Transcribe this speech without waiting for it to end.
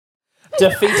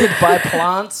defeated by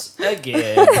plants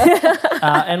again.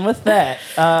 And with that,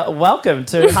 welcome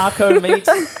to Hako Meets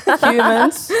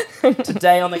Humans.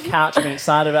 Today on the couch, I'm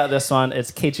excited about this one.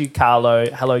 It's Keju Carlo.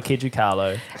 Hello, Keju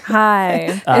Carlo.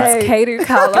 Hi, it's Keju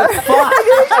Carlo. Do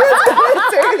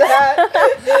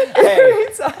that. Hey,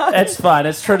 it's fine.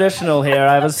 It's traditional here.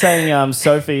 I was saying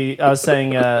Sophie. I was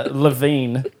saying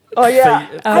Levine. Oh yeah,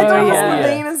 For- I thought it was yeah.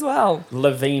 Levine as well.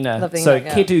 Lavina. Lavina, So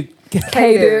yeah. Kedu.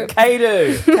 Keju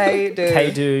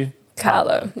Kedu.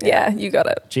 Carlo. Yeah, you got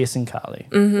it. Jess and Carly.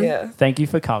 Yeah. Thank you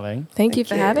for coming. Thank you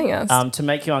for having us. To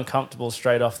make you uncomfortable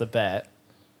straight off the bat,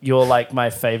 you're like my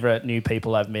favorite new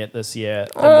people I've met this year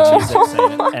in the music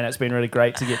scene, and it's been really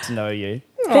great to get to know you.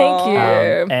 Thank you.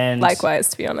 and- Likewise,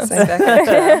 to be honest. Same back.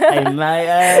 Hey mate,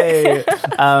 hey.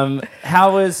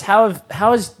 How has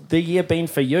the year been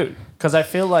for you? Because I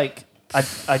feel like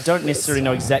I don't necessarily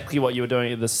know exactly what you were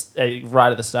doing at this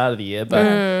right at the start of the year,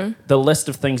 but the list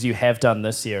of things you have done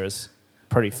this year is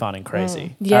pretty fun and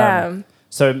crazy. Yeah.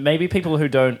 So maybe people who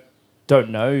don't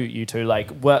know you two, like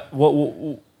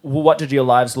what did your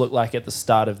lives look like at the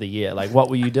start of the year? Like what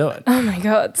were you doing? Oh my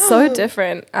God, so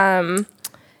different.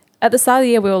 At the start of the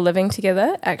year, we were living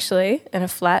together, actually, in a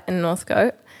flat in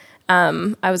Northcote.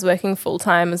 I was working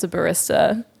full-time as a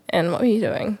barista. And what were you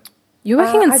doing? You were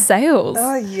working in sales.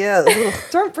 Oh yeah. Ugh,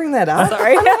 don't bring that up.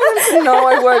 Sorry. I didn't know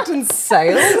I worked in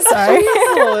sales. Sorry.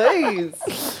 Please.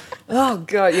 Oh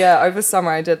god, yeah. Over summer,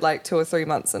 I did like 2 or 3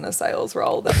 months in a sales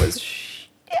role. That was shit.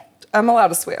 I'm allowed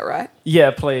to swear, right?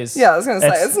 Yeah, please. Yeah, I was going to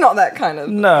say it's not that kind of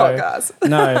No. podcast.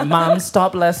 No, Mum,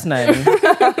 stop listening.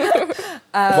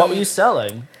 What were you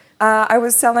selling? I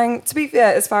was selling, to be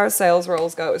fair, as far as sales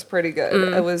roles go, it was pretty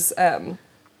good. It was,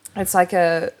 it's like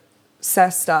a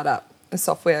SaaS startup, a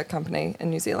software company in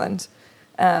New Zealand,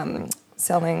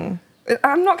 selling.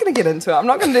 I'm not going to get into it. I'm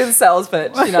not going to do the sales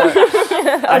pitch, you know.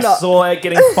 I saw it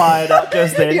getting fired up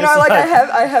just then. You know, like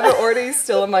I have it already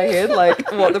still in my head,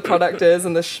 like what the product is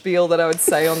and the spiel that I would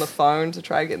say on the phone to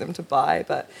try and get them to buy.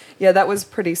 But yeah, that was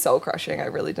pretty soul crushing. I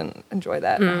really didn't enjoy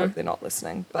that. I hope they're not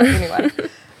listening. But anyway.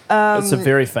 It's a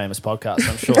very famous podcast,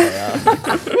 I'm sure they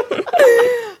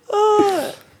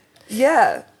are.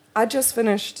 Yeah, I just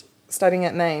finished studying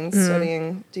at Maine,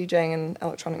 studying DJing and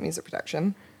electronic music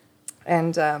production.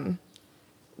 And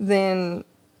then,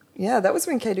 yeah, that was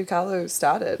when Keju Carlo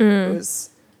started. It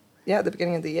was, at the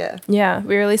beginning of the year. Yeah,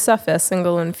 we released our first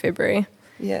single in February,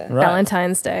 Yeah. Right.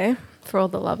 Valentine's Day, for all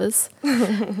the lovers.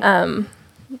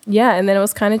 Yeah, and then it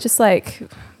was kind of just like,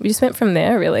 we just went from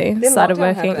there, really. Then Started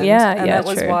lockdown working. happened, Yeah, and yeah, that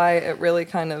was true. why it really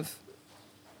kind of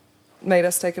made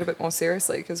us take it a bit more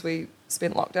seriously because we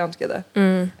spent lockdown together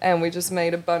and we just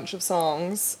made a bunch of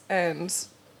songs and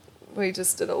we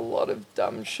just did a lot of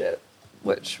dumb shit,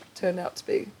 which turned out to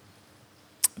be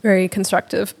Very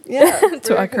constructive. to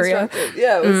To our career.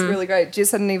 Yeah, it was really great.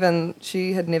 Jess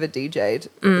she had never DJ'd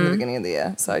in the beginning of the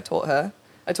year, so I taught her.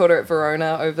 I taught her at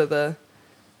Verona over the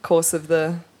course of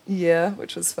the year,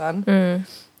 which was fun.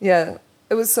 Yeah,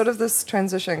 it was sort of this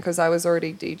transition because I was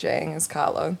already DJing as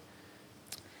Carlo.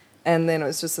 And then it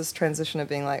was just this transition of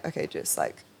being like, okay, Jess,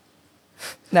 like,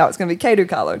 now it's going to be Keju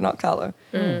Carlo, not Carlo.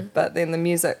 But then the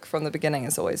music from the beginning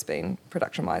has always been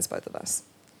production-wise, both of us.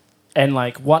 And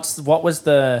like, what was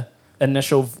the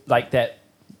initial, like that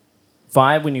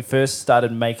vibe when you first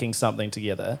started making something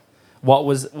together? What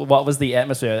was the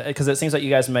atmosphere? Because it seems like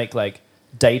you guys make like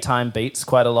daytime beats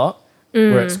quite a lot,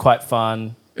 where it's quite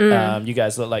fun. You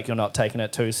guys look like you're not taking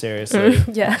it too seriously.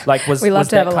 Yeah. Like was We love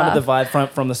to that have a kind of the vibe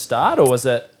from the start, or was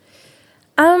it?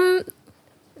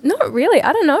 Not really.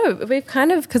 I don't know. We've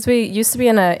kind of, because we used to be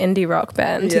in an indie rock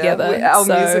band together. Our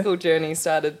so, musical journey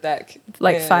started back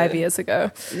like 5 years ago.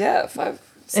 Yeah, 5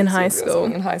 6 In high years ago or school.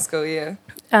 something. In high school, yeah.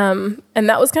 And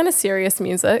that was kind of serious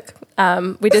music.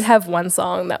 We did have one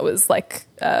song that was like,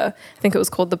 I think it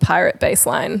was called The Pirate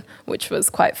Bassline, which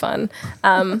was quite fun.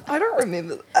 I don't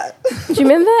remember that. Do you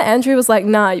remember Andrew was like,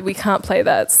 nah, we can't play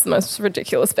that. It's the most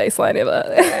ridiculous bassline ever.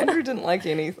 Andrew didn't like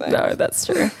anything. No, that's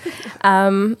true.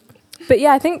 But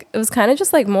yeah, I think it was kind of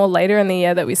just like more later in the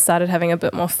year that we started having a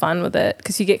bit more fun with it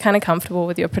because you get kind of comfortable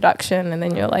with your production and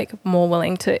then you're like more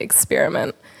willing to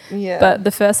experiment. Yeah. But the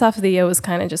first half of the year was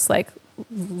kind of just like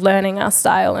learning our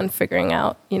style and figuring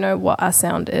out, you know, what our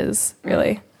sound is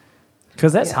really.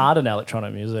 Because that's Yeah. hard in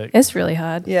electronic music. It's really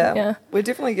hard. Yeah. Yeah. We're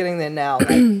definitely getting there now.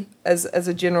 Like, as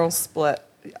a general split,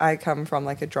 I come from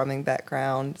like a drumming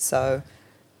background, so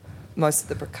most of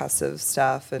the percussive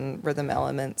stuff and rhythm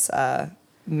elements are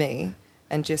me,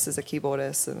 and Jess is a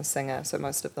keyboardist and a singer, so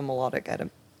most of the melodic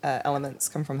elements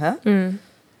come from her.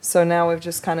 So now we've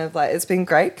just kind of like, it's been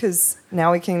great because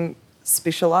now we can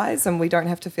specialize and we don't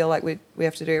have to feel like we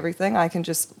have to do everything. I can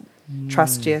just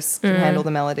trust Jess can handle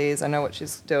the melodies. I know what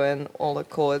she's doing, all the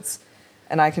chords,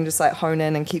 and I can just like hone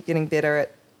in and keep getting better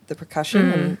at the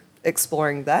percussion and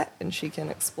exploring that, and she can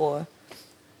explore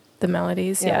The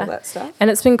melodies, all that stuff. And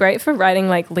it's been great for writing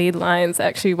like lead lines.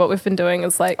 Actually, what we've been doing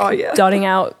is like Oh, yeah. dotting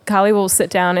out. Carly will sit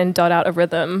down and dot out a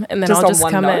rhythm, and then Just I'll on just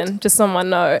one come note? in just on one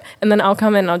note, and then I'll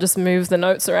come in and I'll just move the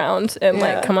notes around and Yeah.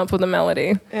 like come up with a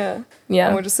melody. Yeah. And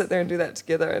Yeah, we'll just sit there and do that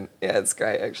together, and yeah, it's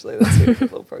great actually. That's a really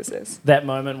cool process. That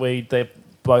moment where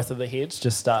both of the heads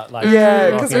just start like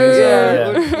Yeah, because rocking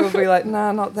as well, we'll be like,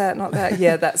 nah, not that, not that.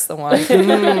 Yeah, that's the one.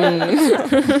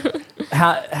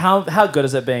 How good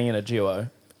is it being in a duo?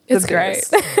 it's The great.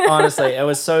 best. Honestly, it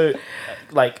was so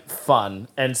like fun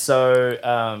and so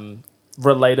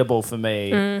relatable for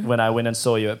me when I went and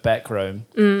saw you at Backroom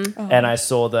and I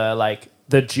saw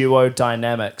the duo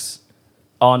dynamics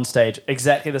on stage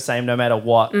exactly the same no matter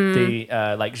what the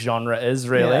like genre is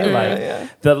really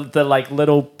the like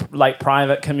little like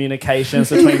private communications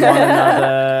between one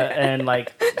another and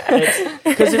like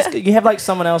because you have like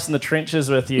someone else in the trenches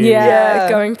with you. Yeah,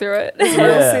 going through it. There's a real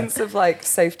Yeah. sense of like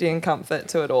safety and comfort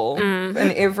to it all. And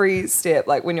every step,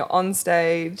 like when you're on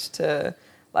stage to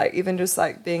like even just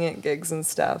like being at gigs and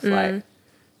stuff, like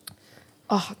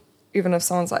even if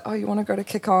someone's like, oh, you want to go to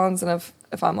kick-ons? And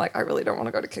if I'm like, I really don't want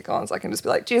to go to kick-ons, I can just be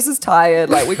like, Jess is tired,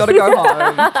 like we got to go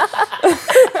home.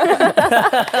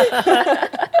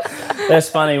 That's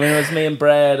funny. When it was me and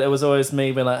Brad, it was always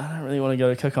me being like, I don't really want to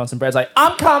go to cook-ons. And Brad's like,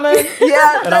 I'm coming.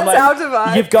 Yeah, And that's I'm like, our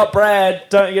divide. You've got Brad.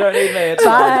 You don't need me. It's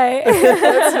fine.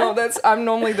 Bye. I'm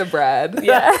normally the Brad.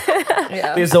 Yeah.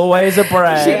 Yeah. There's always a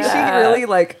Brad. She really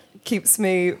like keeps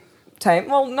me tame.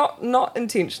 Well, not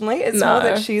intentionally. It's more No.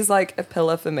 that she's like a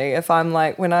pillar for me. If I'm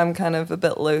like when I'm kind of a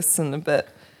bit loose and a bit,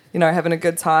 you know, having a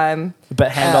good time.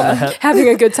 But hand on the hip. Having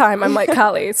a good time. I'm like,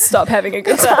 Carly, stop having a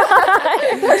good time.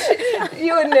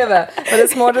 You would never. But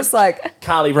it's more just like,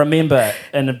 Carly, remember,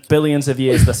 in billions of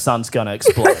years, the sun's going to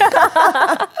explode.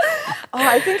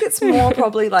 I think it's more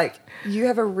probably like you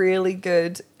have a really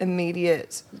good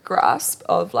immediate grasp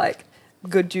of like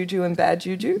good juju and bad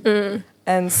juju.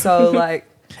 And so like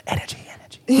Energy.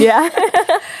 Yeah.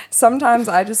 sometimes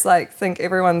I just like think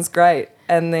everyone's great,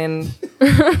 and then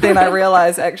I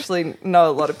realize actually no,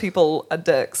 a lot of people are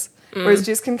dicks. Whereas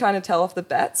Jess can kind of tell off the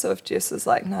bat. So if Jess is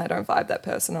like, no, I don't vibe that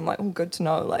person, I'm like, oh, good to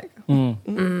know. Like,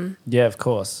 Yeah, of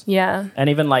course. Yeah. And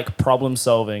even like problem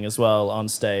solving as well on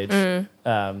stage.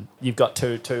 You've got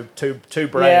two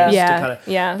brains Yeah. to kind of.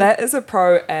 Yeah. that is a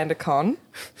pro and a con.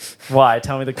 Why?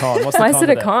 Tell me the con. What's the Why con is it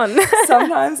of a that? con?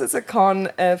 Sometimes it's a con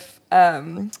if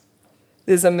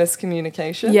there's a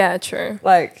miscommunication. Yeah, true.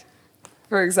 Like,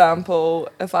 for example,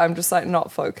 if I'm just like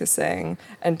not focusing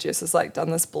and Jess has like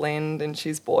done this blend and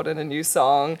she's brought in a new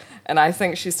song and I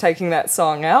think she's taking that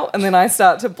song out and then I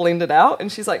start to blend it out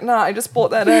and she's like, nah, I just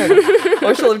brought that in.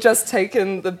 Or she'll have just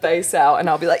taken the bass out and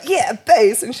I'll be like, yeah,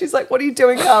 bass. And she's like, what are you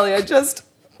doing, Carly? I just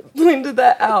blended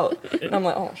that out. And I'm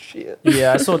like, oh, shit.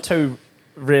 Yeah, I saw two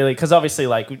really, because obviously,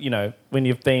 like, you know, when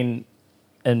you've been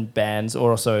in bands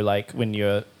or also like when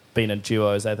you're been in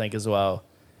duos, I think as well,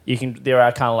 there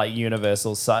are kind of like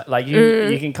universal like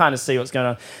you can kind of see what's going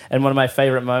on. And one of my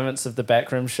favorite moments of the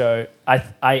Backroom show,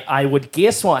 I would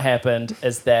guess what happened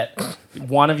is that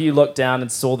one of you looked down and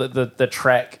saw that the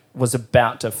track was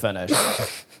about to finish.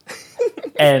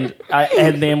 And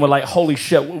then we're like, holy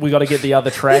shit, we got to get the other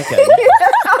track in.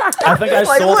 I think I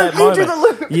Like, saw loop, that you moment. do the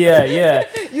loop. Yeah.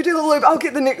 You do the loop, I'll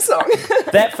get the next song.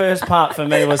 That first part for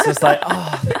me was just like,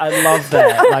 oh, I love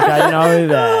that. Like, I know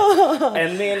that.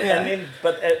 And then,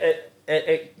 but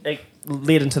it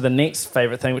led into the next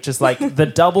favorite thing, which is like the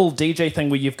double DJ thing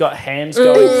where you've got hands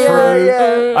going through.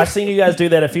 Yeah. I've seen you guys do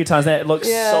that a few times. And it looks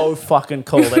so fucking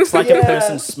cool. It's like a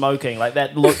person smoking. Like,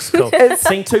 that looks cool.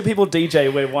 Seeing two people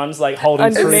DJ where one's like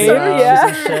holding three Underneath,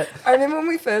 arms and shit. I remember when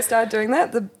we first started doing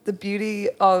that, the beauty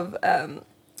of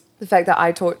the fact that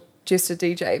I taught Jess to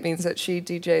DJ means that she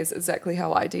DJs exactly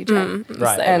how I DJ.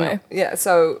 Right. Same way. And yeah,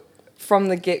 so from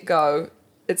the get-go,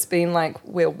 it's been like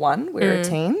we're a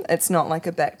team. It's not like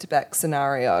a back-to-back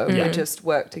scenario. We just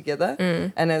work together.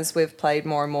 And as we've played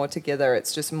more and more together,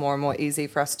 it's just more and more easy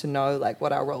for us to know like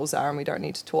what our roles are and we don't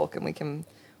need to talk and we can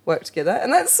work together.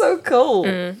 And that's so cool.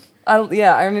 I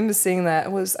remember seeing that. I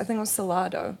think it was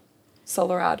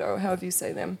Solarado, however you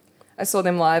say them. I saw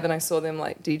them live and I saw them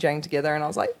like DJing together and I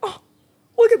was like, oh,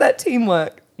 look at that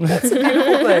teamwork. That's a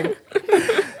beautiful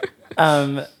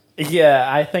thing.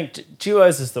 Yeah, I think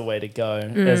duos is the way to go,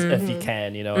 if you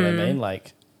can, you know what I mean?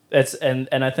 Like, it's and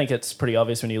I think it's pretty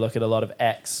obvious when you look at a lot of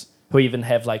acts who even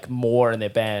have like more in their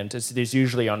band. There's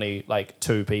usually only like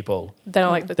two people They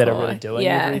don't like the that are core. really doing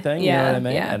Yeah, everything. yeah, You know what I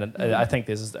mean? yeah. And I think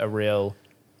there's a real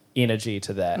energy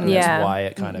to that, and Yeah. that's why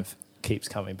it kind of keeps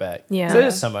coming back. Yeah. 'Cause it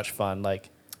is so much fun. Like,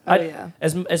 Oh, yeah.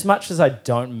 as much as I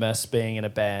don't miss being in a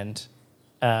band,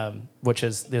 which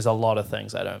is there's a lot of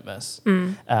things I don't miss.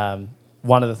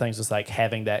 One of the things was like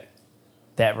having that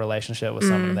relationship with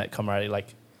someone, that camaraderie, like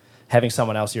having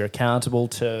someone else you're accountable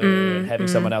to, and having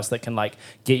someone else that can like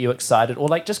get you excited or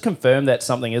like just confirm that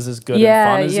something is as good and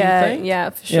fun as you think. Yeah,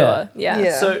 for sure. Yeah.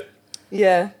 Yeah. So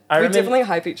Yeah. I We remember- definitely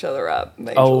hype each other up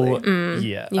majorly.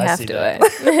 yeah, You I have see to that.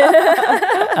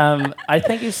 I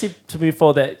think you said to me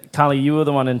before that Carly, you were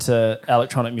the one into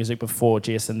electronic music before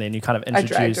Jess, and then you kind of I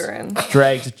dragged introduced, her in.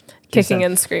 dragged Jess Kicking in.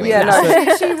 and screaming. Yeah, No.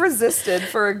 no, she resisted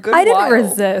for a good I didn't while.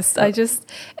 resist. I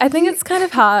think it's kind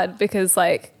of hard because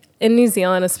like in New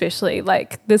Zealand especially,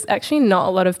 like there's actually not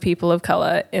a lot of people of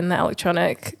color in the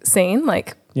electronic scene,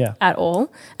 like Yeah. at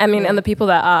all. I mean, and the people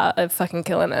that are fucking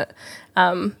killing it.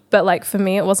 But like for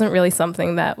me, it wasn't really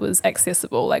something that was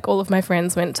accessible. Like all of my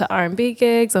friends went to R&B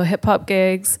gigs or hip hop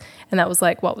gigs, and that was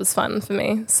like what was fun for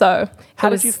me. So How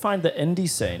it did was- you find the indie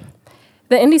scene?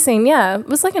 the indie scene? Yeah, it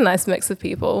was like a nice mix of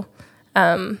people.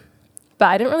 But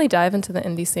I didn't really dive into the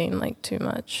indie scene like too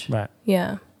much. Right.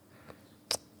 Yeah.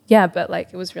 Yeah, but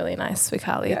like it was really nice for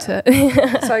Carly Yeah.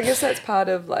 to. So I guess that's part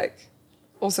of like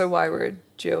also why we're a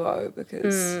duo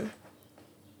because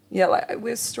yeah, like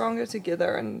we're stronger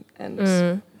together and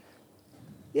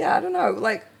yeah, I don't know.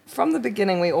 Like from the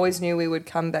beginning, we always knew we would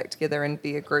come back together and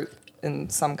be a group in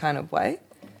some kind of way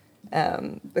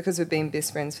because we've been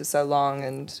best friends for so long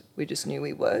and we just knew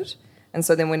we would. And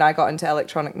so then when I got into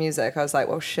electronic music, I was like,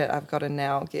 well, shit, I've got to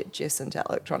now get Jess into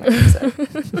electronic music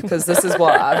because this is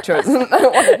what I've chosen. I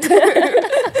want to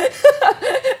do.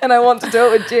 And I want to do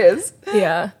it with Jess.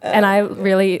 Yeah. And I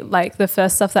really like the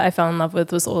first stuff that I fell in love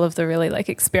with was all of the really like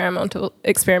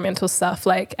experimental stuff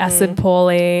like Acid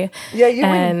Pauly. Yeah, you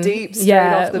And went deep straight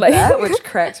yeah, off the like- bat, which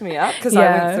cracked me up because I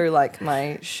Yeah. went through like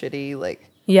my shitty like.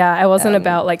 Yeah, I wasn't Um,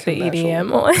 about like the commercial.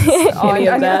 EDM or Oh, any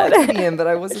I of never that. liked EDM, but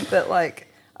I wasn't that like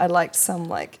I liked some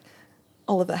like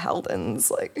Oliver Heldens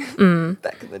like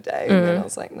back in the day, and then I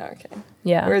was like, no, okay.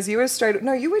 Yeah. Whereas you were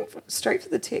you went straight for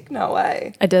the techno,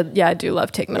 eh? I did. Yeah, I do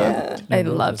love techno. Yeah. I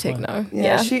Techno love as well. techno.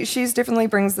 Yeah, Yeah. she's definitely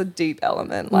brings the deep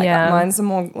element. Like Yeah. mine's the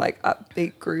more like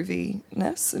upbeat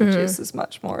grooviness, and Jess is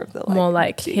much more of the like More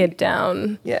like deep. head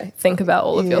down. Yeah. Think about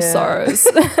all of your Yeah. sorrows. So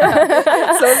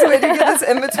it's when you get this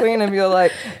in between, and you're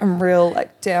like, I'm real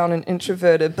like down and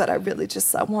introverted, but I really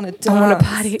just I want to dance. I want to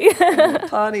party. I wanna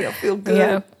party. I feel good.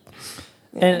 Yeah.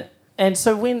 And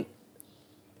so when,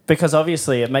 because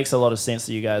obviously it makes a lot of sense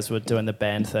that you guys were doing the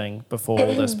band thing before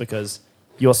all this, because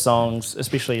your songs,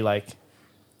 especially like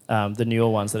the newer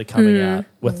ones that are coming out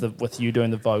with you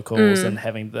doing the vocals and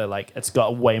having the like, it's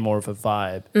got way more of a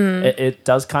vibe. It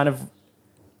does kind of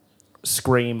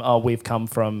scream, oh, we've come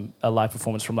from a live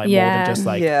performance from like more Yeah. than just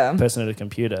like Yeah. person at a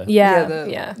computer.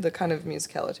 Yeah. the kind of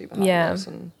musicality behind Yeah. it.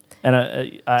 And And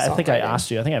I think I Songwriting.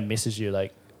 asked you, I think I messaged you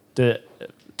like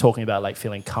talking about like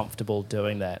feeling comfortable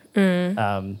doing that.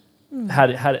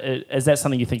 How is that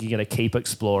something you think you're going to keep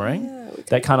exploring? yeah, we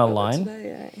That can kind of talk about line? it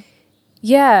today, eh?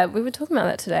 Yeah, we were talking about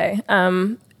that today. I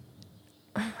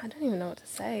don't even know what to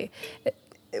say.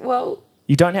 Well,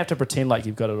 You don't have to pretend like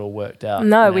you've got it all worked out.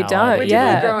 No, we now don't. either. we're Yeah.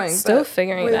 definitely growing. Still but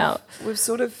figuring it we've- out. We've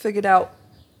sort of figured out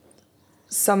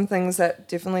some things that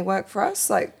definitely work for us,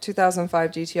 like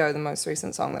 2005 GTO, the most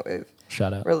recent song that we've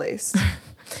Shut up. released.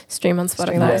 Stream on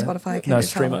Stream on Spotify. Spotify. No, Kindle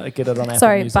stream Channel. it. Get it on Apple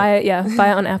Sorry, Music. buy it. Yeah, buy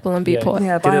it on Apple and Yeah. Beatport. Yeah,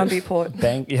 Get buy it- on Beatport.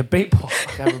 Bang. Yeah, Beatport.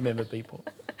 I can't remember Beatport.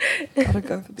 Gotta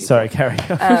go for Beatport. Sorry, carry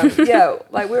on. Yeah,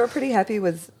 like we were pretty happy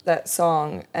with that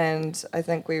song, and I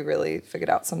think we really figured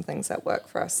out some things that work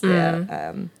for us there.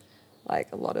 Like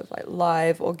a lot of like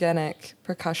live, organic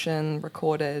percussion,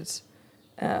 recorded,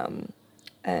 and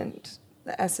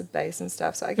the acid bass and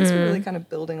stuff. So I guess we're really kind of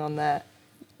building on that.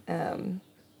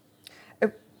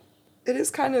 It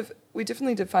is kind of, we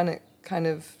definitely did find it kind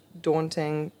of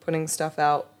daunting putting stuff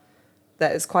out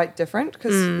that is quite different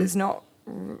because there's not.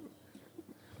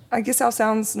 I guess our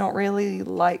sound's not really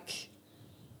like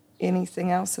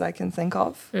anything else that I can think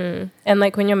of. And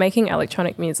like when you're making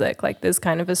electronic music, like there's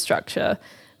kind of a structure.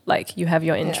 Like you have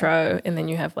your intro and then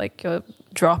you have like your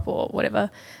drop or whatever.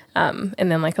 And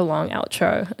then like a long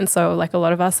outro. And so like a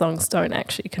lot of our songs don't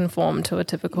actually conform to a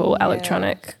typical Yeah.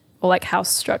 electronic or like house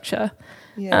structure.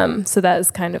 Yeah, So that is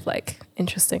kind of like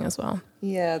interesting as well.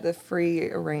 yeah, the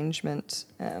free arrangement.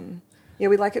 Yeah,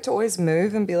 we like it to always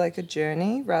move and be like a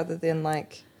journey rather than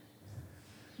like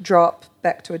drop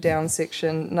back to a down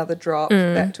section, another drop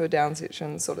back to a down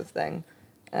section sort of thing.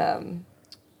 But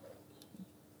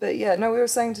yeah, no, we were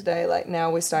saying today, like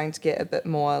now we're starting to get a bit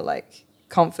more like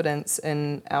confidence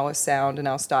in our sound and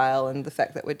our style, and the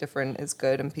fact that we're different is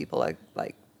good, and people are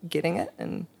like getting it,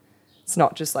 and it's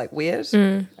not just like weird.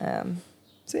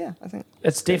 So yeah, I think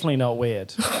It's definitely not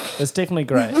weird. It's definitely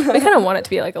great. We kind of want it to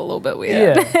be like a little bit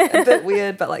weird. Yeah. a bit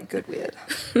weird, but like good weird.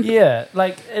 Yeah.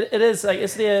 Like it is like,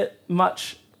 is there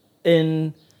much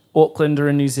in Auckland or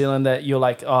in New Zealand that you're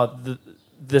like, oh,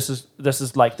 this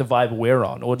is like the vibe we're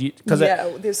on? Or do you,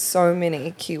 There's so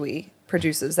many Kiwi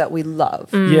producers that we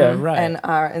love. Yeah, right. And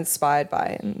are inspired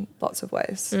by in lots of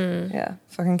ways. Yeah.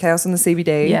 Fucking Chaos in the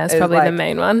CBD. Yeah, it's is, probably the like,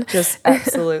 main one. Just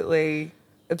absolutely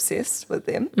obsessed with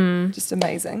them. Just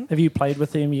amazing. Have you played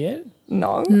with them yet?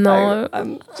 No. No.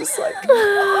 I'm just like,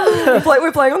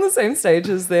 we're playing on the same stage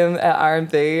as them at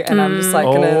R&B, and I'm just like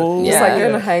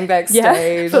gonna hang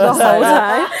backstage for the whole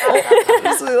time.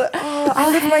 just like, I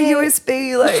left my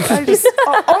USB, like I just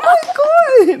oh my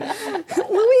god,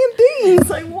 Louis and Beans,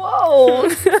 like whoa,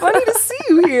 funny to see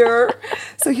you here.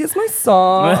 So here's my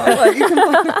song, like you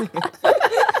can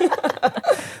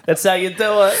That's how you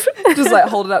do it. just like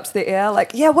hold it up to the air,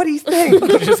 like yeah, what do you think?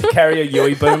 You just carry a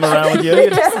Yui boom around with you. You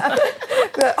just-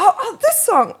 Oh, this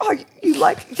song, oh you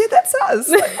like, yeah, that's us.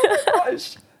 Like, oh my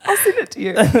gosh, I'll send it to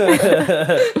you.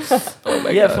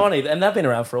 yeah, funny. And they've been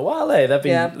around for a while, eh? They've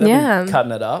Yeah. been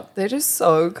cutting it up. They're just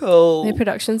so cool. Their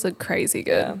productions are crazy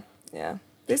good. Yeah.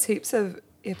 There's heaps of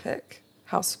epic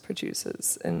house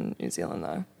producers in New Zealand,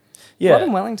 though. Yeah. A lot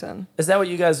in Wellington. Is that what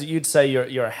you'd say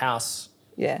you're a house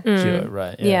Yeah. duo,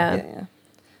 right? Yeah. Yeah.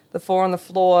 The 4 on the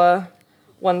floor,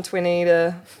 120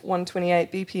 to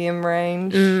 128 BPM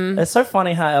range. It's so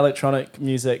funny how electronic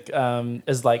music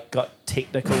is like got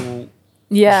technical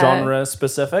Yeah. genre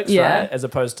specifics, Yeah. right? As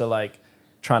opposed to like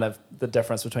the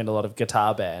difference between a lot of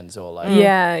guitar bands or like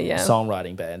Yeah.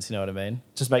 songwriting bands, you know what I mean?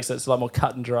 Just makes it a lot more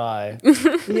cut and dry.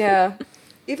 Yeah.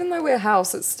 Even though we're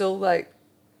house, it's still like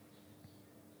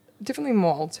definitely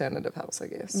more alternative house, I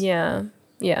guess. Yeah.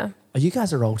 Yeah. Oh, you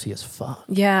guys are alty as fuck.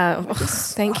 Yeah.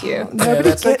 Thank you. Nobody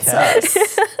that's gets okay. us.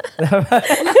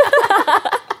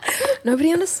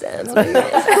 Nobody understands.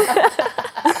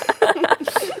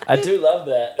 I do love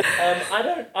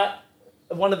that.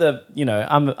 One of the,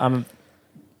 I'm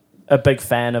a big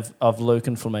fan of Luke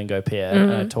and Flamingo Pair.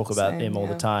 And I talk about Same, them all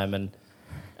the yeah. time.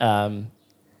 And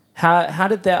how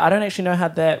did that? I don't actually know how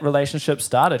that relationship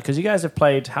started because you guys have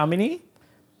played how many?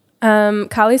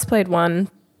 Carly's played one,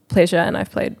 Pleasure, and I've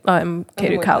played. And then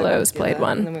Kato we're Carlo playing has played together,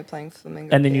 And then one. we're playing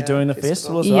Flamingo. And then you're Pair doing the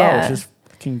festival as well, Yeah. which is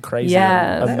fucking crazy,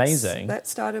 Yeah. and amazing, That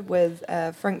started with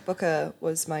Frank Booker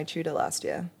was my tutor last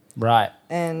year. right?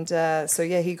 And so,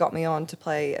 yeah, he got me on to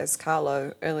play as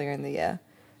Carlo earlier in the year.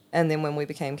 And then when we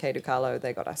became Kato Carlo,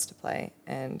 they got us to play.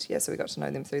 And, yeah, so we got to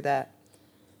know them through that.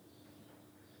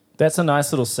 That's a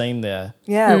nice little scene there.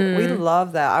 Yeah, we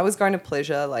love that. I was going to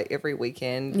Pleasure, like, every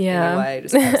weekend Yeah. anyway.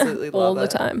 Just absolutely love All the it.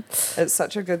 time. It's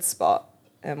such a good spot.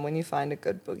 And when you find a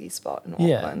good boogie spot in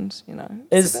Yeah. Auckland,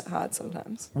 it's Is- a bit hard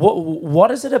sometimes.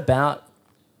 What is it about?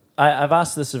 I've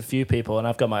asked this of a few people, and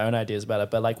I've got my own ideas about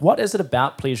it. But like, what is it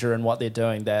about Pleasure and what they're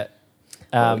doing that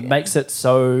makes it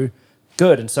so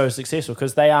good and so successful?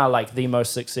 Because they are like the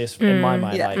most successful in my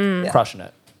mind, Yeah. crushing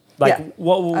it. Like, Yeah.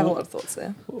 what I have a lot of thoughts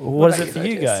there. what is about it for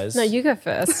you, you Jess? guys? No, you go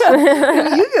first.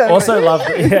 You go. Also love,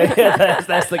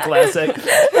 that's the classic.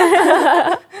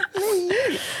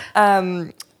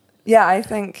 Yeah, I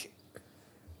think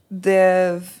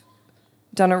they've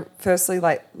done a firstly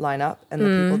like lineup and the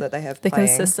people that they have The playing.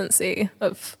 consistency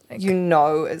of like, You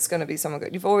know it's going to be someone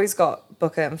good. You've always got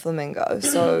Booker and Flamingo,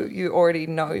 so you already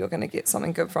know you're going to get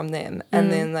something good from them.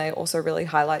 And then they also really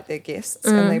highlight their guests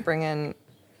and they bring in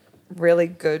really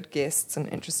good guests and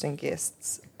interesting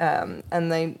guests.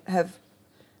 And they have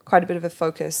quite a bit of a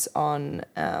focus on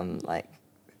like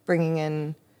bringing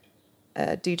in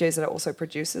DJs that are also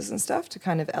producers and stuff to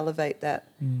kind of elevate that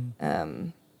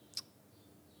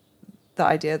the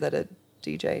idea that a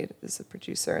DJ is a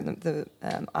producer and the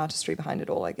artistry behind it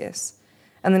all, I guess.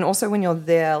 And then also when you're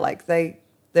there, like they're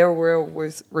real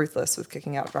ruthless with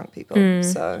kicking out drunk people.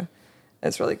 So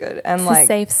it's really good. And it's like a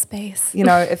safe space.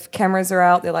 if cameras are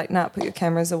out, they're like, nah, put your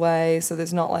cameras away. So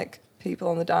there's not like people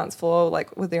on the dance floor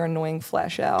like with their annoying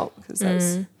flash out because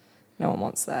that's no one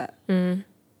wants that.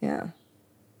 Yeah.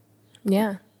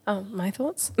 Yeah. Oh, my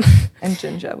thoughts? And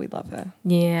Ginger, we love her.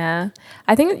 Yeah.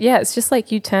 I think, it's just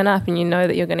like you turn up and you know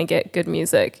that you're going to get good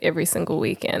music every single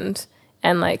weekend.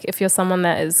 And like if you're someone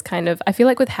that is kind of, I feel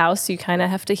like with house, you kind of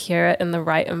have to hear it in the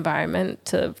right environment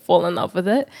to fall in love with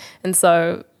it. And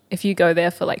so if you go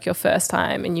there for like your first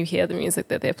time and you hear the music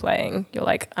that they're playing, you're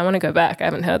like, I want to go back. I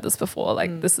haven't heard this before.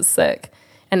 Like this is sick.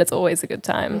 And it's always a good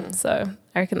time. So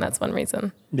I reckon that's one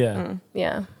reason. Yeah.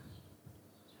 Yeah.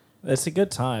 It's a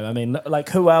good time. I mean, like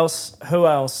who else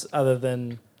other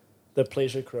than the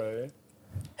Pleasure Crew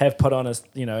have put on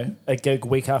a gig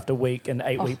week after week in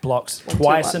 8-week blocks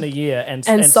twice in a year and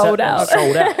sold out.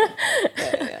 Sold out.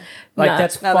 Yeah. Like No.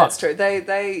 that's No, fucked. that's true.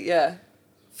 They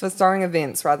for throwing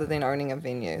events rather than owning a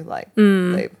venue, like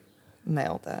they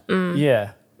nailed that.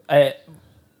 Yeah.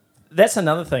 That's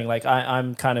another thing. Like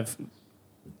I'm kind of,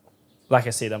 like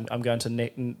I said, I'm going to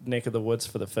neck of the woods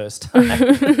for the first time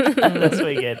this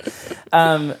weekend.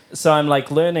 So I'm like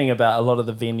learning about a lot of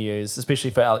the venues,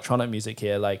 especially for electronic music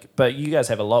here. Like, but you guys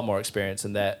have a lot more experience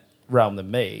in that realm than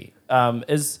me.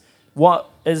 Is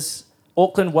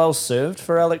Auckland well served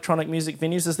for electronic music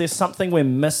venues? Is there something we're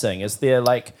missing? Is there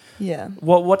like Yeah.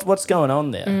 what's going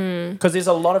on there? Because there's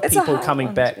a lot of It's a people hard coming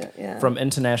one back to- yeah. from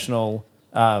international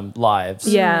lives,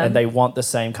 Yeah. and they want the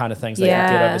same kind of things they can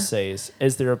get Yeah. overseas.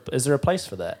 Is there a place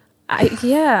for that?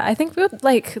 I think we would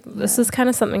this is kind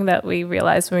of something that we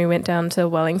realized when we went down to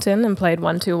Wellington and played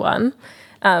 121.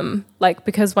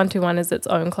 Because 121 is its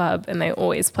own club and they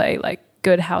always play like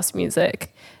good house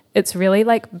music. It's really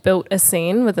like built a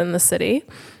scene within the city,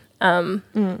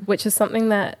 which is something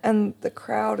that And the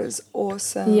crowd is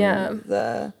awesome. Yeah.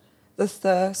 The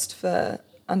thirst for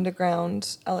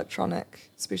underground electronic,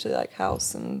 especially like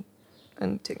house and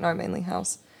techno, mainly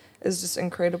house, is just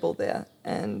incredible there.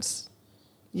 And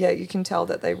yeah, you can tell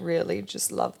that they really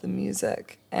just love the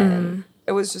music. And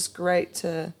it was just great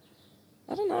to,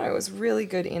 I don't know, it was really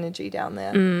good energy down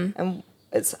there. And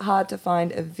it's hard to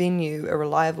find a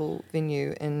reliable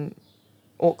venue in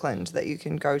Auckland that you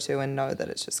can go to and know that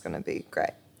it's just going to be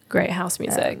great. great house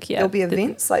music. There'll be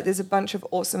events, like there's a bunch of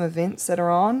awesome events that are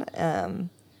on.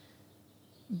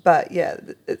 But yeah,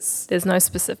 There's no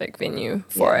specific venue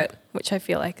for Yeah. it, which I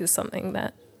feel like is something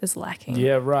that is lacking.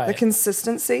 Yeah, right. the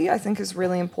consistency I think is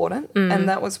really important. And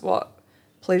that was what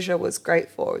Pleasure was great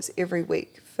for, was every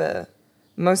week for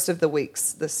most of the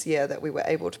weeks this year that we were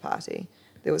able to party,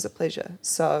 there was a Pleasure.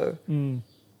 So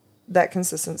that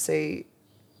consistency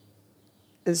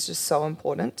is just so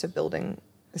important to building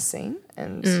a scene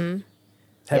and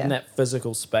Having yeah. that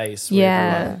physical space. Where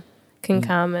Yeah. everyone- Can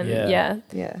come and Yeah.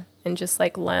 yeah. and just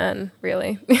like learn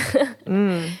really.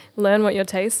 Learn what your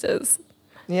taste is.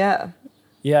 Yeah.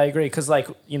 Yeah, I agree. Because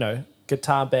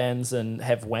guitar bands and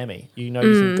have Whammy. You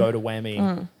can go to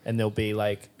Whammy and there'll be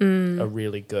like a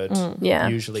really good, Yeah.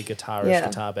 usually guitar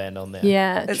band on there.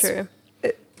 Yeah, It's- true.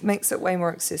 It makes it way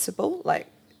more accessible. Like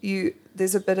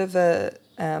there's a bit of a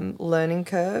learning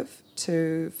curve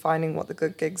to finding what the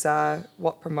good gigs are,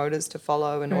 what promoters to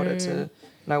follow in order to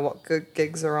know what good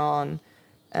gigs are on.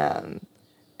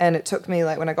 And it took me,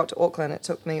 like when I got to Auckland, it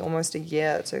took me almost a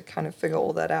year to kind of figure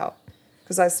all that out.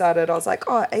 Because I was like,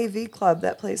 oh, AV club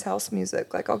that plays house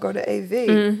music. Like, I'll go to AV.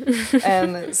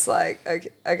 And it's like,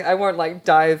 I won't like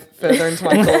dive further into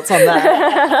my thoughts on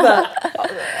that.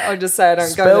 But I'll just say I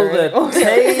don't go Spill there anymore. the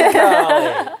tea,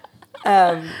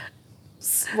 Carly.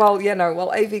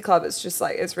 AV club, it's just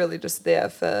like, it's really just there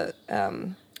for,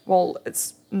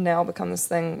 it's now become this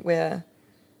thing where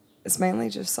it's mainly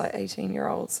just like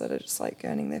 18-year-olds that are just like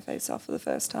earning their face off for the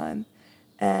first time.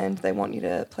 And they want you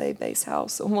to play bass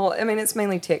house. Well, I mean, it's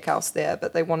mainly tech house there,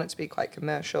 but they want it to be quite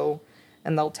commercial.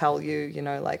 And they'll tell you,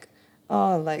 like,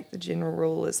 oh, like the general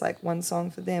rule is like one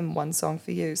song for them, one song for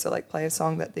you. So like play a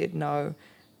song that they'd know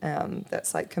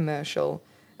that's like commercial.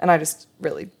 And I just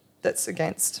really, that's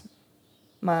against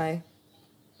my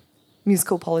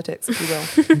musical politics, if you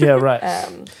will. Yeah,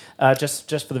 right.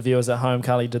 Just for the viewers at home,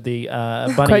 Carly did the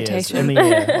bunny ears Quotation. in the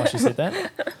air while she said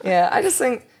that. Yeah, I just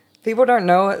think people don't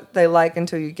know what they like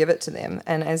until you give it to them.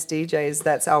 And as DJs,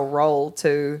 that's our role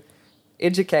to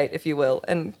educate, if you will,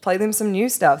 and play them some new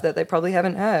stuff that they probably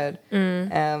haven't heard.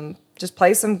 Just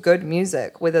play some good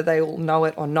music, whether they all know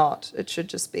it or not. It should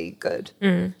just be good.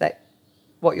 That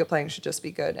what you're playing should just be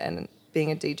good. And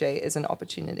being a DJ is an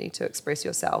opportunity to express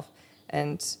yourself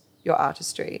and your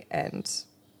artistry. And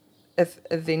if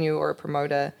a venue or a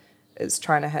promoter is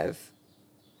trying to have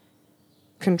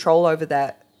control over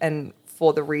that, and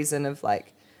for the reason of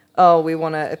like, oh, we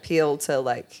want to appeal to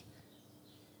like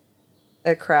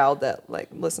a crowd that like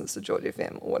listens to George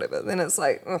FM or whatever, then it's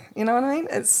like, ugh, you know what I mean?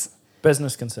 It's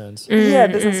Business concerns. yeah,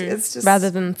 business. It's just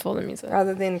Rather than for the music.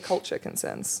 rather than culture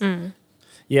concerns.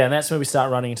 Yeah, and that's where we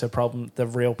start running into the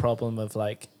real problem of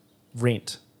like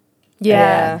rent.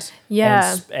 Yeah.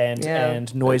 And, Yeah.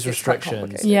 and noise It gets quite restrictions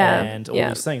complicated. Yeah. and all Yeah.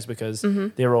 these things because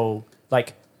they're all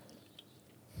like,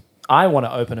 I want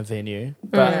to open a venue,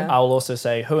 but Yeah. I'll also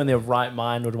say who in their right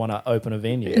mind would want to open a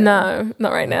venue? No,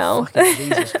 not right now. Fucking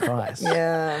Jesus Christ.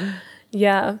 Yeah,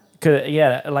 Yeah.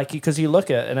 Because you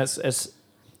look at it and it's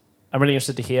I'm really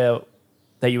interested to hear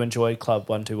that you enjoyed Club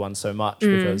 121 so much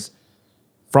Mm. because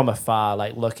from afar,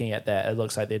 like looking at that, it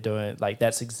looks like they're doing like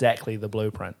that's exactly the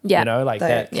blueprint. Yeah. You know, like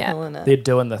They're that. Yeah. killing it. They're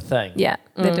doing the thing. Yeah,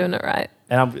 they're doing it right.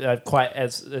 And I'm quite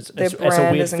it's Their it's a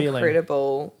brand weird is feeling.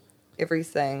 incredible.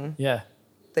 Everything, Yeah.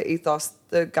 the ethos,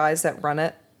 the guys that run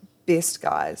it, best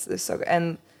guys. They're so good,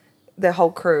 and their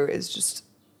whole crew is just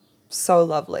so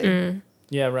lovely.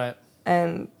 Yeah. Right.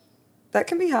 And that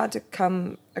can be hard to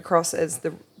come across as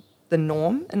the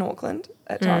norm in Auckland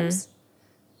at times.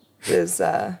 There's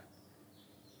a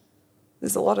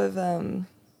lot of I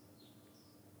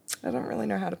don't really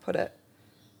know how to put it.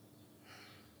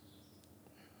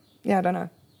 Yeah, I don't know.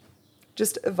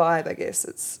 Just a vibe, I guess.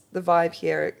 It's the vibe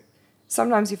here.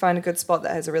 Sometimes you find a good spot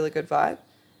that has a really good vibe,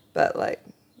 but like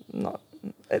not.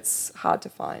 It's hard to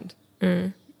find.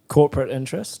 Corporate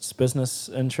interests, business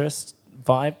interests,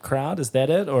 vibe, crowd. Is that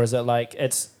it, or is it like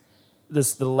it's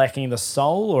this the lacking the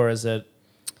soul, or is it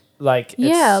like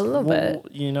Yeah, it's, a little bit.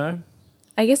 You know.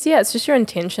 I guess, yeah, it's just your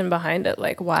intention behind it.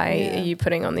 Like, why Yeah. are you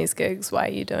putting on these gigs? Why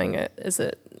are you doing it? Is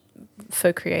it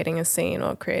for creating a scene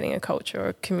or creating a culture or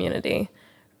a community?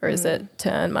 Or is it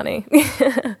to earn money?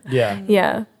 Yeah.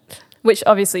 Yeah. Which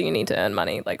obviously you need to earn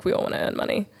money. Like, we all want to earn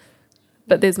money.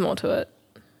 But there's more to it.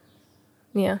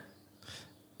 Yeah.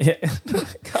 Yeah.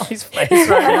 Carly's face right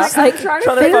now. I'm trying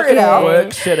to figure fucking it out.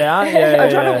 work shit out. Yeah.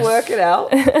 I'm trying to work it out.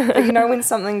 But you know when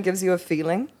something gives you a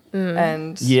feeling,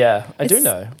 and Yeah, I do It's-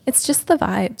 know. It's just the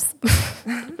vibes.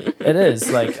 It is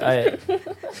like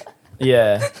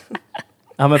yeah.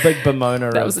 I'm a big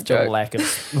bemoaner That of was a the joke. lack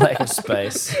of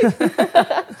space.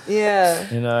 yeah,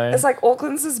 You know. it's like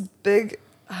Auckland's this big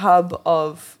hub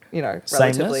of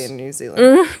relatively Sameness? in New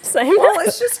Zealand. Same. Well,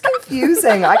 it's just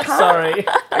confusing. I can't. Sorry.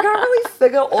 I can't really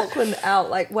figure Auckland out.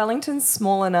 Like Wellington's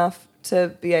small enough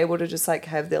to be able to just like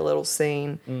have their little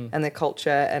scene and their culture,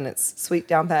 and it's sweet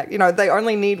down pack. They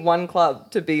only need one club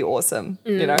to be awesome.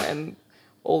 And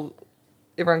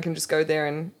everyone can just go there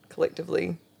and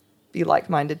collectively be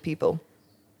like-minded people.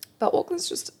 But Auckland's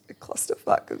just a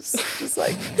clusterfuck. It's just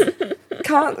like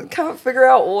can't figure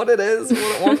out what it is, what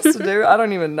it wants to do. I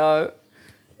don't even know.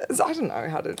 I don't know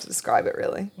how to describe it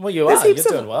really. Well, you There's are. You're heaps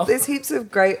doing well. There's heaps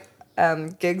of great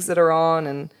gigs that are on,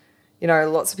 and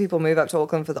lots of people move up to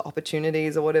Auckland for the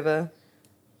opportunities or whatever.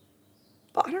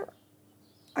 But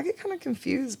I get kind of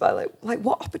confused by like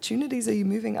what opportunities are you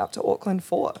moving up to Auckland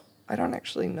for? I don't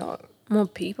actually know. More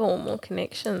people, more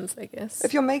connections, I guess.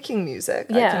 If you're making music,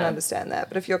 I Yeah. can understand that.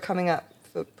 But if you're coming up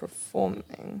for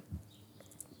performing,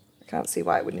 I can't see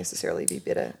why it would necessarily be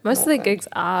better. in Most of the Auckland. gigs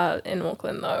are in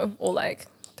Auckland, though, or like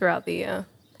throughout the year.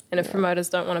 And if promoters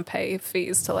don't want to pay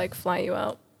fees to like fly you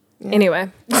out.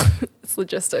 Anyway, it's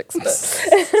logistics.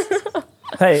 But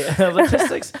Hey,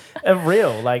 logistics are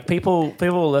real. Like people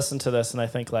will listen to this and they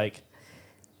think like,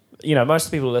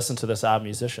 most people who listen to this are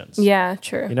musicians. yeah,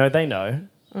 true. They know.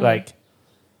 Like,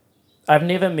 I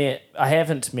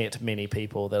haven't met many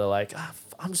people that are like,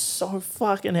 I'm so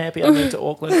fucking happy I moved to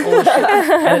Auckland. All the shit.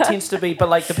 And it tends to be, but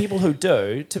like the people who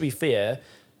do, to be fair,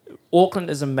 Auckland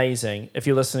is amazing if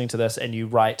you're listening to this and you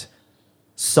write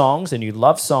songs and you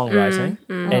love songwriting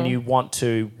and you want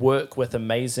to work with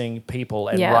amazing people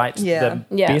and Yeah. write Yeah.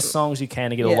 the Yeah. best songs you can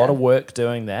and get a Yeah. lot of work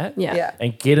doing that. Yeah. Yeah.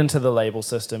 And get into the label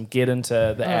system, get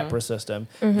into the APRA system.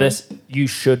 This, you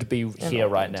should be here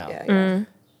right now. Yeah, yeah.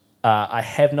 I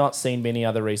have not seen many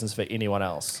other reasons for anyone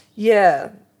else Yeah.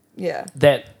 Yeah.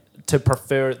 that to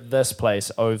prefer this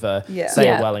place over, Yeah. say,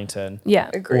 Yeah. Wellington. Yeah.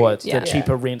 Agreed. Or Yeah. the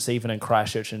cheaper rents even in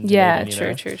Christchurch and Yeah, Dunedin, true,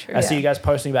 know. true, true. I see Yeah. you guys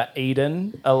posting about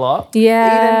Eden a lot.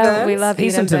 Yeah, Eden we Burns? love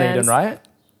He's Eden in Dunedin, Burns. right?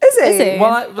 Is he? Is he?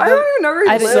 Well, I don't even know where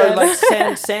I he didn't lives. so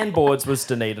like Sandboards was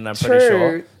Dunedin, I'm pretty True.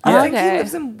 sure. I Yeah. think he Okay.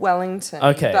 lives in Wellington.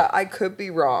 Okay. But I could be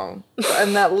wrong.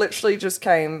 And that literally just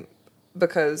came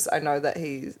because I know that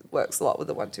he works a lot with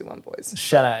the 121 boys.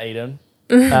 Shout out Eden.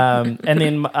 And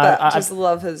then But I just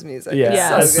love his music. yeah, It's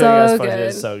Yeah, I so see good. you guys so posting it, good.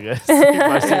 it's so good.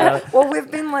 Posting about it. Well,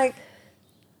 we've been like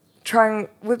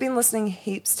listening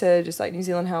heaps to just like New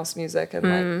Zealand house music and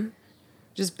like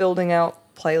just building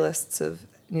out playlists of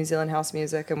New Zealand house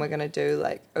music. And we're going to do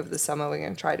like over the summer, we're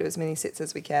going to try to do as many sets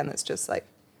as we can. That's just like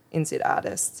NZ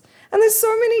artists. And there's so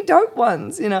many dope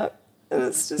ones, And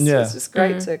it's just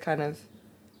great to kind of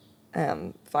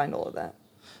find all of that.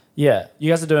 Yeah, you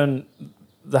guys are doing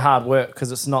the hard work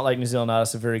because it's not like New Zealand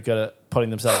artists are very good at putting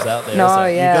themselves out there. No, is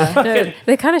it? You yeah. gotta- Dude,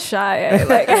 they're kind of shy. Eh?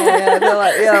 Like, Yeah, they're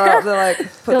like put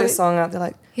They're their like, song out. They're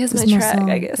like, here's "This my is track,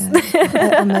 song. I guess.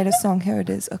 Yeah. I made a song. Here it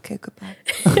is. Okay, goodbye.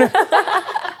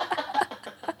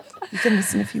 You can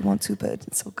listen if you want to, but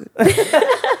it's all good.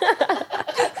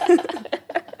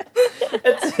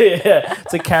 Yeah,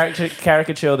 it's a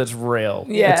caricature that's real.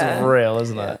 Yeah. It's real,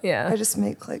 isn't it? Yeah. I just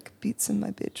make like beats in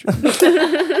my bedroom,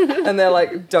 and they're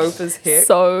like dope as heck.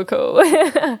 So cool.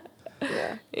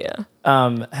 Yeah. Yeah.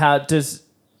 How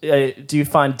do you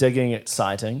find digging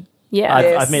exciting? Yeah.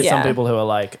 I've met some Yeah. people who are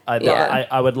like, Yeah.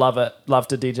 I would love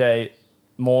to DJ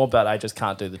more, but I just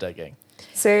can't do the digging.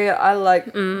 See, I like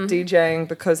DJing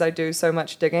because I do so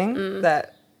much digging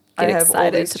that I Get have all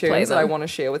excited these to play tunes that I them. want to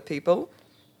share with people.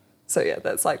 So yeah,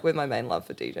 that's like where my main love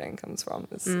for DJing comes from.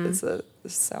 Is the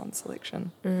sound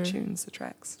selection, tunes, the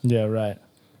tracks. Yeah, right.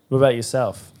 What about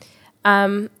yourself?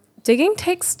 Digging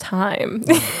takes time.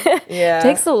 Yeah,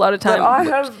 Takes a lot of But time. I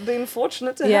have been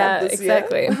fortunate to Yeah, have this.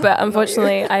 exactly. But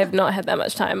unfortunately, I have not had that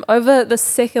much time. Over the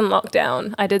second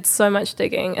lockdown, I did so much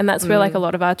digging, and that's where like a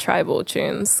lot of our tribal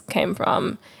tunes came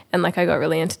from. And like I got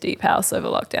really into deep house over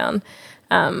lockdown,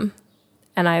 and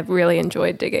I really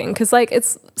enjoyed digging because like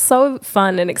it's so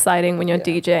fun and exciting when you're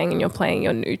DJing and you're playing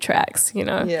your new tracks, you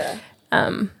know. Yeah.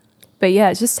 But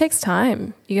yeah, it just takes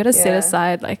time. You got to set Yeah.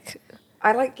 aside like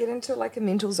I like get into like a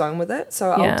mental zone with it. So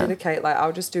Yeah. I'll dedicate, like,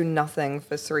 I'll just do nothing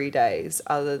for 3 days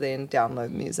other than download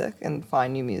music and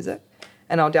find new music.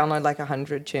 And I'll download like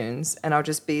 100 tunes and I'll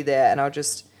just be there and I'll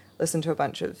just listen to a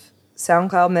bunch of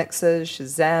SoundCloud mixes,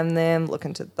 Shazam them, look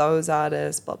into those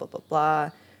artists, blah, blah, blah,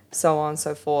 blah, so on and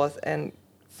so forth. And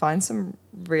find some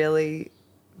really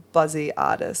buzzy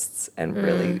artists and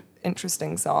really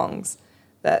interesting songs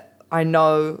that I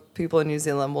know people in New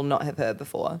Zealand will not have heard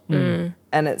before.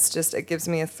 And it's just, it gives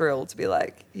me a thrill to be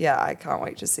like, yeah, I can't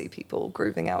wait to see people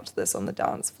grooving out to this on the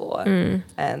dance floor.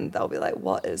 And they'll be like,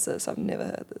 what is this? I've never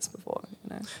heard this before.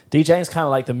 You know? DJing is kind of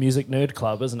like the music nerd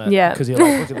club, isn't it? Yeah. Because you're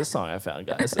like, look at this song I found,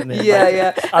 guys. And then, Yeah, like,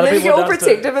 yeah. other And then you people get all dance to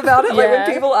it. protective about it. Like Yeah.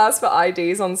 when people ask for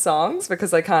IDs on songs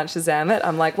because they can't Shazam it,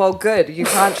 I'm like, well, good. You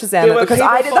can't Shazam Yeah, it but because people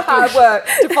I did the hard work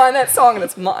to find that song and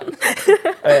it's mine.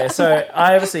 Okay, so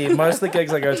I obviously, most of the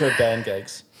gigs I go to are band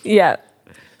gigs. yeah.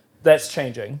 That's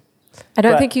changing. I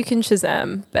don't But- think you can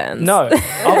Shazam bands. No,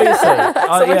 obviously. Someone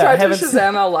tried to haven't-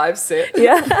 Shazam our live set.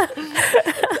 Yeah.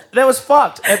 That was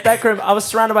fucked. At Backroom, I was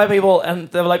surrounded by people and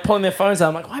they were like pulling their phones out.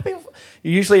 I'm like, why are people...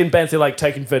 Usually in bands, they're like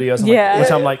taking videos. I'm Yeah. like,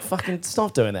 which I'm like, fucking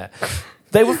stop doing that.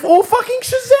 They were all fucking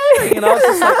Shazamming. And I was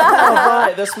just like, oh,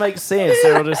 right, this makes sense.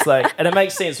 They were just like... And it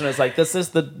makes sense when it's like, this is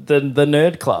the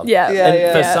nerd club. Yeah. Yeah, And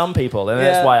yeah. for Yeah. some people. And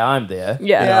Yeah. that's why I'm there.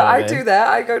 Yeah. You know Yeah, what I mean? do that.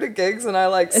 I go to gigs and I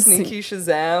like It's- sneaky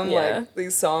Shazam Yeah. like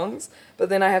these songs. But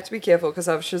then I have to be careful because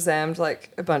I've Shazammed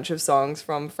like a bunch of songs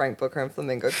from Frank Booker and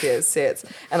Flamingo Care's sets.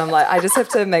 And I'm like, I just have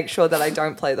to make sure that I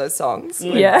don't play those songs.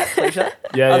 with Yeah. Pleasure.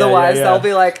 Yeah, Otherwise, yeah. they'll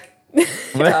be like, they'll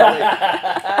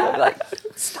be like,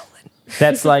 stolen.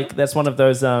 That's one of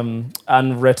those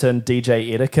unwritten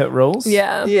DJ etiquette rules.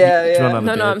 Yeah, Yeah. Do you yeah. want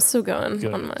No, to no, do I'm it? still going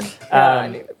Good. on mine. I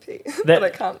need to pee, but I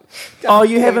can't. Oh,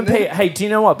 you haven't peed. Hey, do you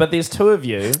know what? But there's two of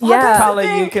you. Yeah.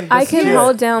 Carla, you can. I this can is-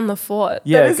 hold down the fort.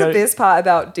 Yeah, That is go- the best part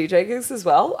about DJ gigs as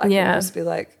well. I Yeah. can just be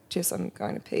like, Jess, I'm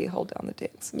going to pee, hold down the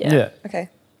decks. Yeah. Yeah. Okay,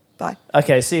 bye.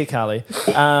 Okay, see you, Carly.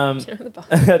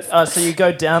 Oh, so you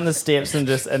go down the steps and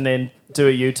then do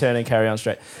a U-turn and carry on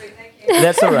straight.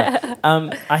 That's all right.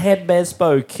 I had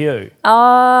Bespo Q.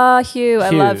 Oh, Hugh. I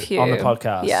Hugh love Hugh. on the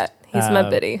podcast. Yeah. He's my Um,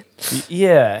 biddy.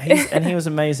 Yeah, he was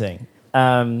amazing.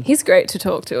 He's great to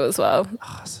talk to as well.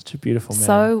 Oh, such a beautiful man.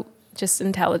 So just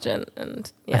intelligent and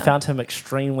yeah. I found him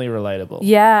extremely relatable.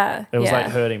 Yeah. It was yeah. like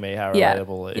hurting me how Yeah.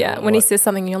 relatable it Yeah. was. When he says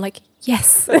something, you're like,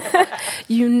 yes,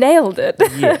 you nailed it.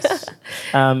 Yes.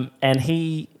 And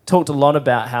he talked a lot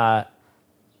about how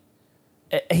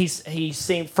he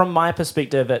seemed, from my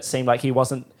perspective, it seemed like he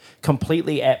wasn't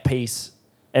completely at peace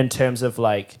in terms of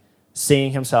like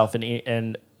seeing himself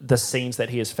in the scenes that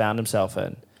he has found himself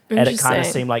in. And it kind of Interesting.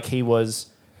 seemed like he was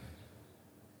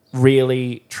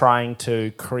really trying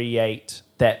to create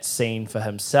that scene for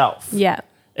himself Yeah.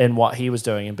 in what he was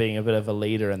doing and being a bit of a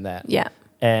leader in that. Yeah.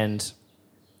 And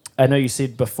I know you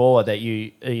said before that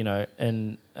you know,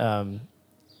 and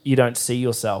you don't see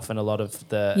yourself in a lot of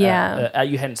the Yeah.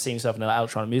 you hadn't seen yourself in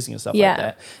electronic music and stuff Yeah. like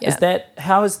that. Yeah. Is that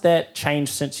how has that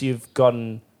changed since you've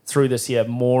gotten through this year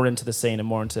more into the scene and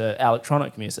more into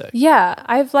electronic music? Yeah.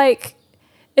 I've like,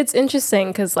 it's interesting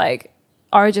because like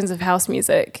origins of house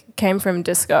music came from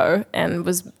disco and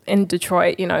was in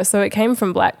Detroit, you know, so it came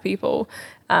from black people.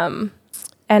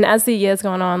 And as the years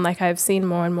gone on, like I've seen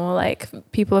more and more like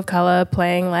people of color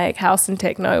playing like house and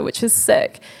techno, which is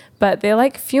sick. But they're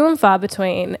like few and far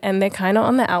between and they're kind of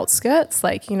on the outskirts.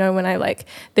 Like, you know, when I like,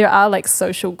 there are like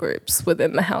social groups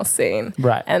within the house scene.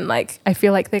 Right. And like, I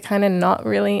feel like they're kind of not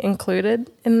really included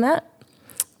in that,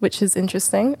 which is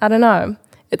interesting. I don't know.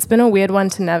 It's been a weird one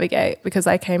to navigate because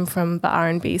I came from the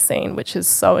R&B scene, which is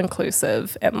so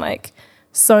inclusive and like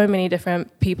so many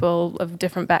different people of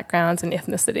different backgrounds and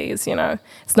ethnicities, you know.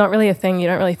 It's not really a thing, you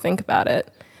don't really think about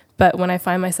it. But when I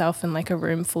find myself in like a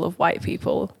room full of white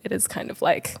people, it is kind of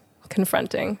like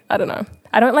confronting. I don't know.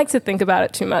 I don't like to think about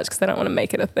it too much because I don't want to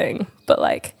make it a thing. But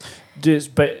like, do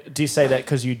you say that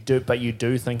because you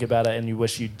do think about it and you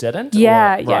wish you didn't?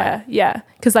 Yeah, or, yeah.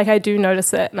 Because like I do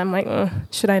notice it, and I'm like,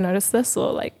 should I notice this,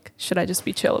 or like should I just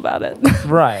be chill about it?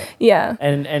 Right. Yeah.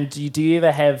 And do you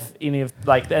ever have any of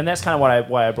like, and that's kind of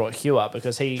why I brought Hugh up,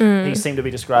 because he seemed to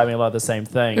be describing a lot of the same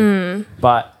thing,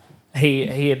 but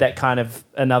he had that kind of,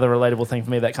 another relatable thing for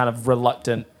me, that kind of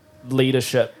reluctant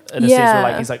leadership in a sense where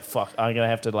like he's like, fuck, I'm gonna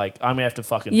have to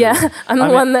fucking do it. I'm the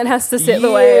one that has to set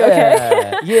the way.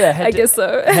 Okay. Yeah. I guess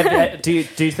so. Do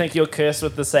you think you're cursed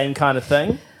with the same kind of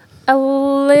thing? A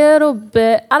little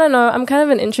bit. I don't know. I'm kind of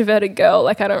an introverted girl.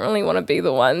 Like I don't really want to be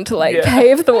the one to like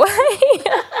pave the way.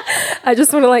 I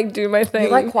just want to like do my thing. You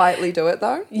like quietly do it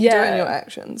though. You do it in your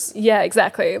actions. Yeah,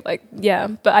 exactly. Like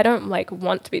but I don't like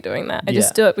want to be doing that. I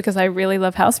just do it because I really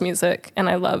love house music and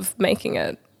I love making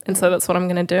it. And so that's what I'm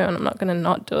going to do, and I'm not going to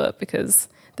not do it because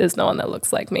there's no one that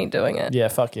looks like me doing it. Yeah,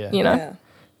 fuck yeah. You know?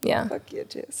 Yeah. Fuck yeah,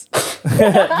 Jess.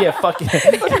 Yeah, fuck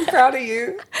yeah. I'm proud of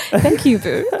you. Thank you,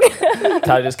 boo.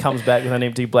 Kylie just comes back with an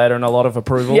empty bladder and a lot of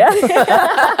approval. Yeah.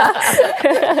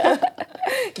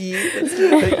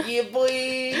 Yeah,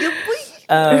 boy.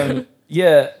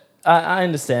 I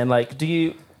understand. Like, do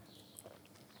you...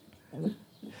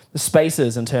 The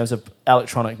spaces in terms of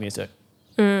electronic music,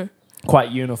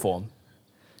 quite uniform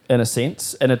in a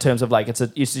sense, and in terms of like,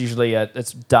 it's usually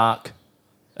it's dark,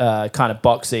 kind of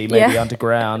boxy, maybe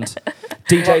underground.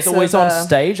 DJ's always on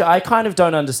stage. I kind of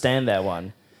don't understand that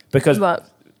one, because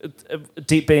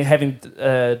having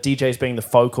DJs being the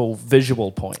focal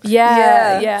visual point.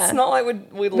 Yeah. It's not like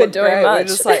we look doing great. much. We're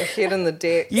just like head in the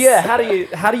deck. Yeah, how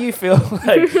do you feel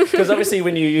like, because obviously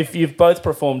when you've both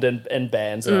performed in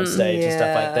bands and on stage and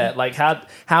stuff like that, like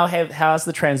how's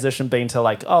the transition been to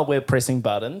like, oh, we're pressing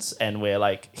buttons and we're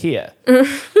like here?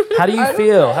 How do you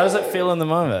feel? How does it feel in the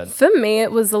moment? For me,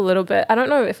 it was a little bit, I don't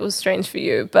know if it was strange for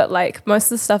you, but like most of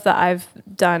the stuff that I've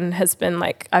done has been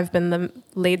like, I've been the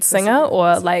lead singer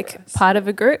or like part of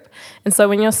a group. And so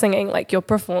when you're singing, like you're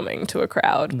performing to a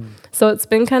crowd. So it's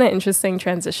been kind of interesting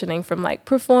transitioning from like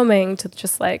performing to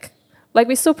just like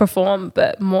we still perform,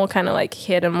 but more kind of like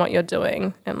head in what you're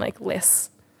doing and like less,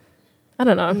 I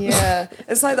don't know. Yeah,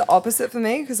 it's like the opposite for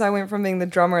me, because I went from being the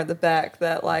drummer at the back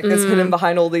that like is hidden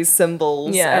behind all these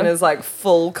cymbals and is like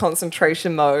full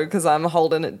concentration mode because I'm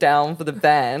holding it down for the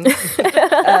band,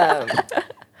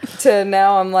 to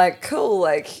now I'm like, cool,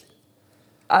 like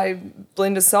I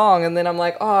blend a song and then I'm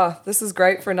like, oh, this is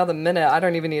great for another minute. I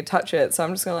don't even need to touch it. So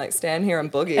I'm just going to like stand here and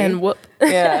boogie. And whoop.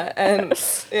 Yeah. And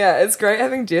yeah, it's great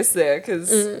having Jess there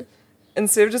because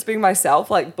instead of just being myself,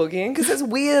 like boogieing, because it's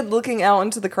weird looking out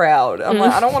into the crowd. I'm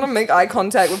like, I don't want to make eye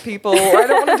contact with people. Or I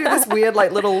don't want to do this weird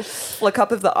like little flick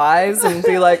up of the eyes and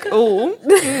be like, oh,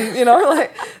 you know,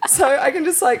 like, so I can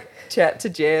just like chat to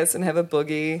Jess and have a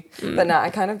boogie. But I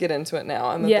kind of get into it now.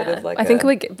 I'm a bit of like I think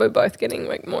we're both getting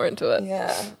like more into it.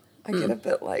 Yeah. I get a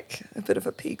bit of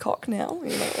a peacock now,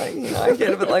 you know, like, you know, I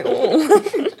get a bit like,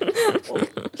 oh,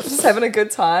 just having a good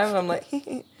time. And I'm like,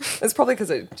 it's probably because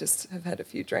I just have had a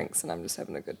few drinks and I'm just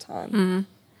having a good time.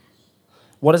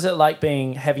 What is it like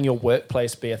having your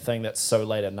workplace be a thing that's so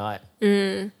late at night?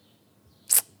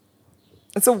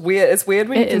 It's weird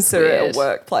when you consider it a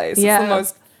workplace. Yeah. It's the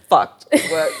most fucked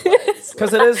workplace.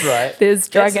 Because it is, right? There's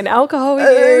drug and alcohol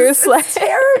use. It's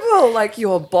terrible. Like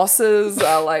your bosses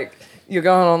are like, you're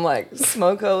going on like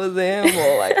smoker with them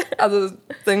or like other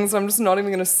things I'm just not even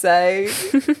going to say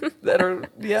that are,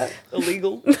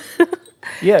 illegal.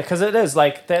 Yeah, because it is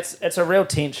like, it's a real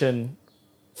tension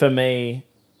for me.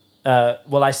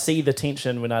 I see the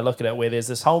tension when I look at it, where there's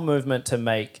this whole movement to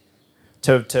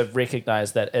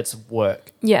recognize that it's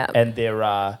work. Yeah. And there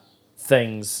are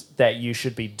things that you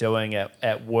should be doing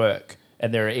at work,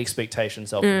 and there are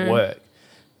expectations of work.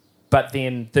 But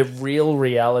then the real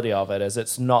reality of it is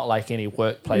it's not like any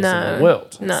workplace in the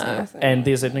world. No. And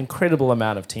there's an incredible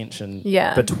amount of tension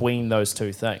between those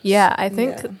two things. Yeah, I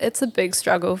think it's a big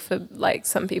struggle for like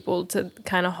some people to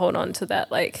kind of hold on to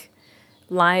that like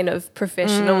line of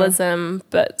professionalism,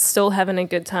 but still having a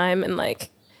good time and like,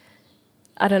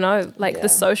 I don't know, like the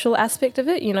social aspect of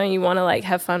it, you know, you want to like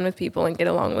have fun with people and get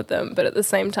along with them, but at the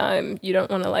same time, you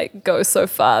don't want to like go so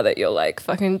far that you're like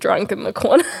fucking drunk in the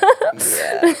corner.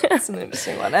 Yeah, it's an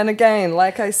interesting one. And again,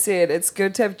 like I said, it's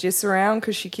good to have Jess around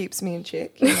because she keeps me in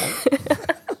check. You know?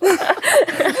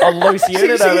 A loose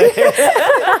unit over here.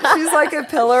 She's like a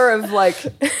pillar of like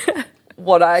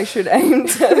what I should aim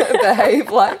to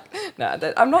behave like.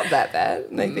 Nah, I'm not that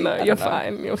bad. Maybe. No, I you're don't know.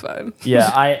 fine. You're fine. Yeah,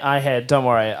 I had. Don't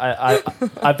worry,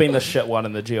 I've been the shit one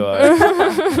in the duo.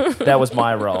 That was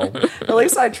my role. At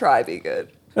least I try be good.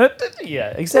 Yeah,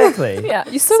 exactly. Yeah,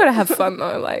 you still gotta have fun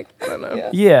though. Like, I don't know.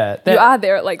 Yeah. Yeah, You are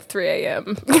there at like 3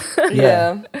 a.m.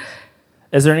 Yeah.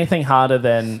 Is there anything harder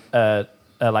than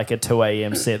like a 2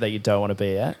 a.m. set that you don't want to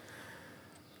be at?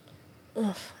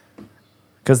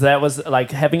 Because that was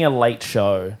like having a late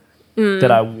show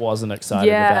that I wasn't excited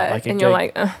about. Yeah, Like a and gig, you're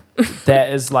like,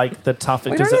 that is like the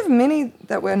toughest. We don't have many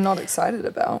that we're not excited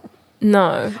about.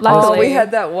 no. Oh, Luckily, we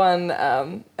had that one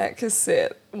at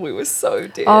cassette. We were so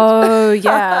dead. Oh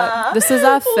yeah, this is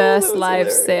our that first was live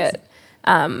hilarious. set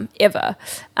ever,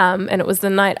 and it was the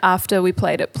night after we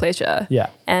played at Pleasure. Yeah.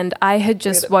 and I had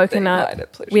just had a woken big up. night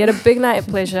at Pleasure. We had a big night at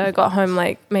Pleasure. Got home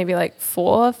like maybe like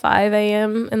 4 or 5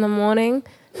 a.m. in the morning,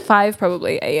 5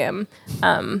 probably a.m.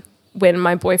 When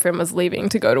my boyfriend was leaving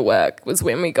to go to work was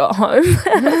when we got home.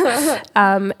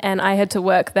 And I had to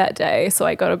work that day, so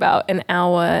I got about an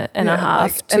hour and a half,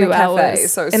 like 2 in a cafe,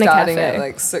 hours so in a starting cafe. at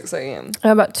like 6 a.m.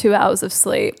 About 2 hours of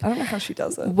sleep. I don't know how she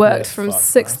does it. Worked Yeah, from fuck,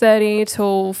 6:30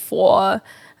 till 4.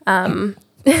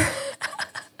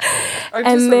 I'm And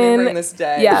just then, remembering this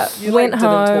day. Yeah, you went like,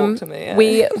 home. didn't talk to me. eh?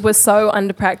 We were so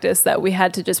under practice that we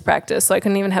had to just practice, so I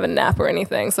couldn't even have a nap or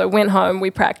anything. So I went home,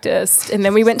 we practiced, and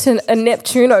then we went to a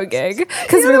Neptuno gig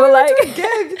because we were like,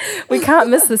 gig. we can't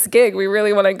miss this gig. We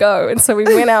really want to go. And so we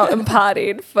went out and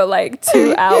partied for like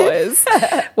 2 hours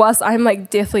whilst I'm like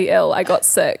deathly ill. I got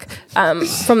sick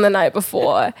from the night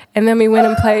before. And then we went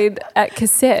and played at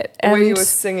Cassette. And Where you were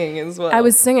singing as well. I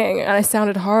was singing and I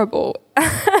sounded horrible.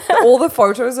 All the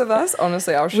photos of us,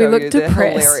 honestly, I'll show We look you. They're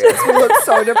depressed. hilarious. We look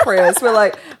so depressed. We're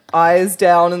like eyes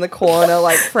down in the corner,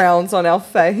 like frowns on our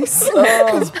face.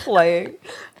 Just playing.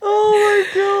 Oh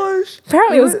my gosh.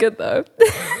 Apparently it was good though.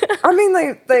 I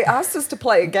mean, they asked us to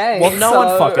play a game. Well, no so-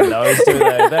 one fucking knows, do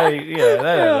they? They don't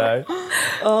know.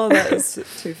 Oh, that is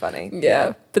too funny.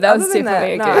 Yeah. But that was Other than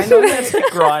definitely that, a no, I gig. know That's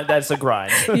a grind. That's a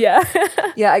grind. Yeah.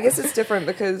 Yeah, I guess it's different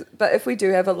but if we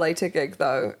do have a later gig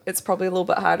though, it's probably a little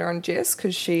bit harder on Jess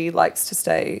because she likes to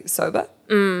stay sober.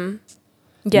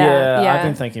 Yeah. I've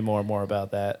been thinking more and more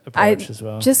about that I approach as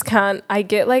well. just can't. I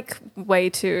get like way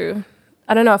too.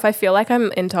 I don't know if I feel like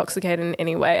I'm intoxicated in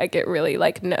any way. I get really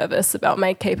like nervous about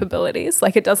my capabilities.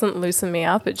 Like it doesn't loosen me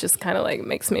up. It just kind of like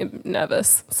makes me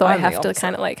nervous. So I I'm the have to opposite.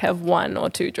 kind of like have 1 or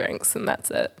 2 drinks and that's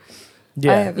it.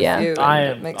 yeah, I have a Yeah. few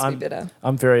and it makes me I'm better.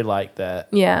 I'm very like that.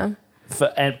 Yeah.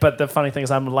 But the funny thing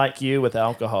is, I'm like you with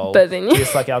alcohol. But then you-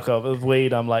 Just like alcohol with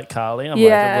weed, I'm like Carly. I'm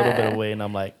Yeah. like a little bit of weed, and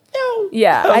I'm like,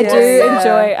 Yeah. I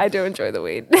do enjoy the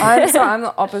weed. I'm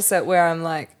the opposite where I'm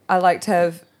like, I like to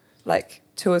have like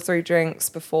 2 or 3 drinks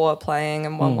before playing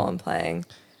and one while I'm playing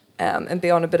and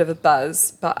be on a bit of a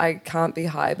buzz, but I can't be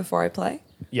high before I play.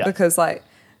 Yeah. Because like,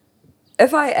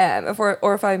 if I am,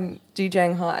 or if I'm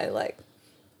DJing high, like,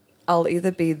 I'll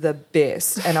either be the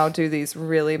best and I'll do these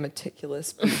really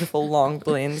meticulous, beautiful long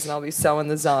blends and I'll be so in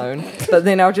the zone. But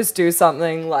then I'll just do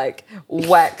something like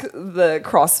whack the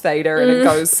crossfader and it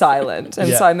goes silent. And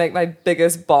so Yeah. I make my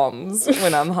biggest bombs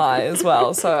when I'm high as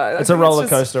well. So I It's a think roller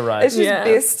just- coaster ride. It's just Yeah.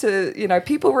 best to,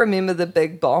 people remember the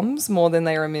big bombs more than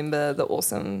they remember the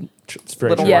awesome it's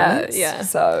very little true. Yeah, ones. yeah.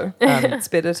 So it's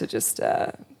better to just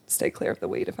stay clear of the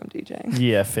weed if I'm DJing.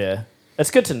 Yeah, fair. It's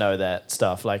good to know that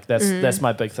stuff. Like that's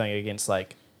my big thing against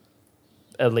like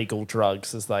illegal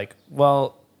drugs is like,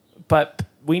 well, but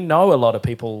we know a lot of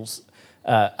people's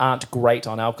aren't great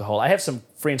on alcohol. I have some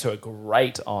friends who are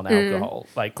great on alcohol,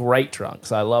 like great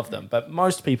drunks. I love them, but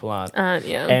most people aren't.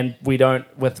 Yeah. And we don't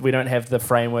have the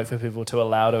framework for people to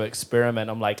allow to experiment.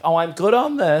 I'm like, oh, I'm good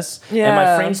on this, and my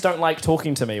Yeah. friends don't like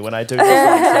talking to me when I do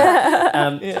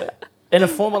this. In a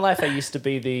former life, I used to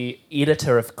be the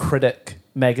editor of Critic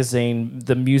magazine,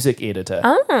 the music editor.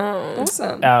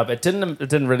 Awesome. It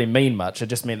didn't really mean much. It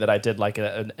just meant that I did like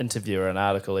an interview or an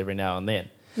article every now and then.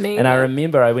 Me And I neither.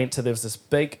 remember there was this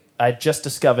big. I just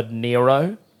discovered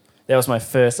Nero. That was my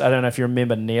first. I don't know if you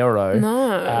remember Nero.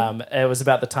 No. It was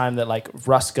about the time that like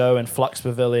Rusko and Flux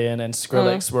Pavilion and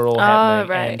Skrillex were all happening.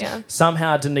 right, and yeah.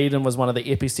 somehow Dunedin was one of the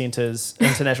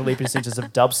international epicenters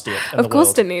of dubstep in the Of course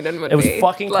world. Dunedin would It was be.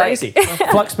 fucking Like- crazy.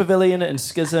 Flux Pavilion and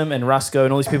Schism and Rusko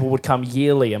and all these people would come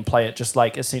yearly and play it just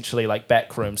like essentially like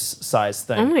backrooms size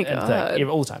thing. Oh my and God. thing,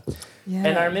 all the time. Yeah.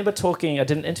 And I remember I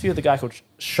did an interview with a guy called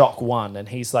Shock One, and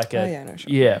he's like Oh, yeah, I know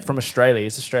Shock One. from Australia.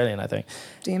 He's Australian, I think.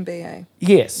 DMBA.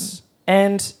 Yes.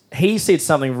 And he said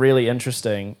something really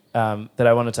interesting that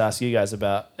I wanted to ask you guys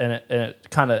about, and it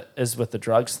kind of is with the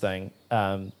drugs thing,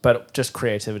 but just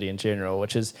creativity in general,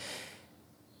 which is,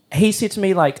 he said to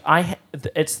me, like,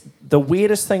 it's the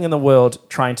weirdest thing in the world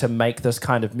trying to make this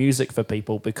kind of music for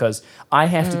people, because I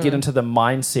have to get into the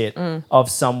mindset of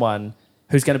someone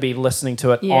who's going to be listening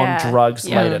to it on drugs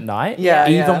late at night,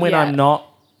 even when I'm not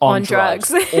on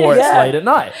drugs or it's late at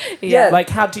night. Like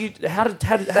how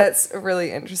That's a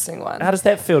really interesting one. how does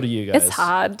that feel to you guys? It's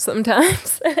hard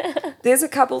sometimes. There's a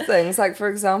couple things, like for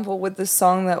example, with the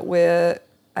song that we're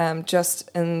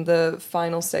just in the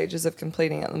final stages of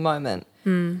completing at the moment.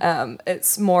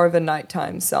 It's more of a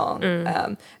nighttime song,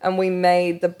 and we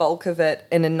made the bulk of it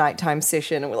in a nighttime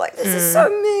session, and we're like, this is so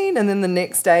mean. And then the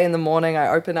next day in the morning, I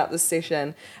open up the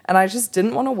session, and I just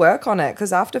didn't want to work on it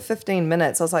because after 15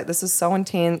 minutes, I was like, this is so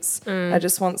intense. I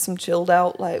just want some chilled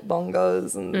out like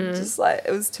bongos, and just like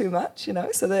it was too much, you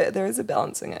know. So there is a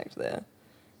balancing act there.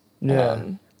 Yeah.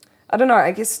 I don't know.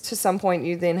 I guess to some point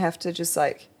you then have to just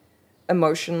like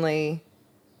emotionally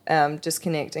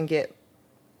disconnect and get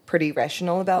pretty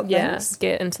rational about things.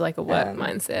 Get into like a work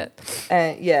mindset.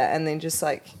 And then just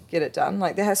like get it done.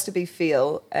 Like there has to be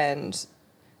feel, and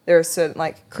there are certain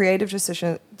like creative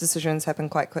decisions happen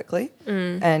quite quickly,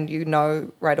 and you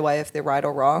know right away if they're right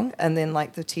or wrong. And then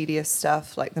like the tedious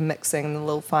stuff, like the mixing, the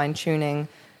little fine tuning,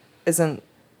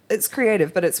 it's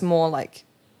creative, but it's more like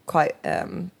quite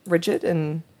rigid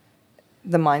in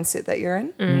the mindset that you're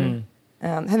in.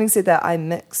 Having said that, I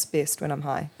mix best when I'm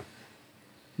high.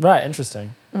 Right,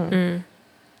 interesting.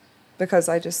 Because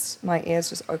my ears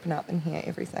just open up and hear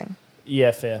everything.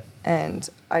 Yeah, fair. And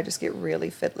I just get really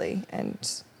fiddly, and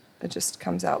it just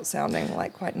comes out sounding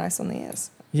like quite nice on the ears.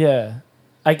 Yeah.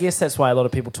 I guess that's why a lot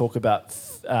of people talk about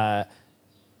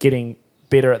getting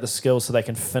better at the skills so they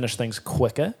can finish things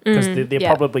quicker, because they're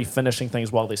probably finishing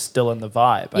things while they're still in the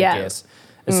vibe, I guess,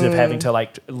 instead of having to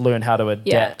like learn how to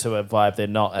adapt to a vibe they're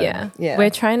not in. Yeah.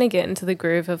 We're trying to get into the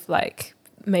groove of like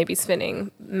maybe spending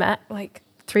like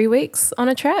 3 weeks on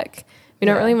a track. We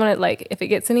don't really want it, like if it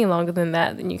gets any longer than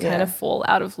that, then you kind of fall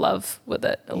out of love with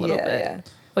it a little bit. Yeah.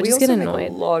 Or We just get also annoyed. make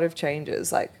a lot of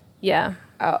changes. Like Yeah.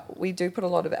 we do put a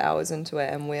lot of hours into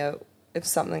it, and if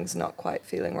something's not quite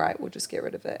feeling right, we'll just get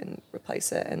rid of it and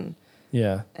replace it, and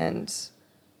Yeah. there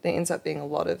ends up being a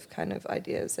lot of kind of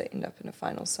ideas that end up in a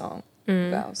final song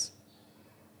of ours.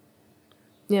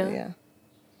 Yeah. Yeah.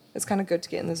 It's kind of good to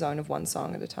get in the zone of one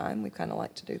song at a time. We kind of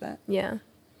like to do that. Yeah.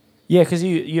 Yeah, because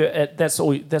that's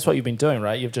what you've been doing,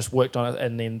 right? You've just worked on it,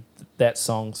 and then that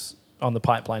song's on the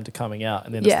pipeline to coming out,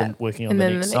 and then it's then working on and the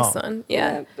then next the next song. one.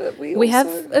 Yeah. But we We have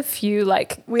also- a few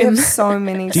like We have so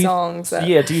many Do you- songs. That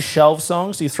do you shelve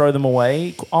songs? Do you throw them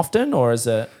away often, or is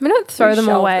it? we don't throw we them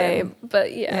shelve away, them.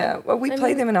 but yeah. Well, we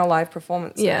play them in our live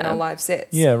performances, in our live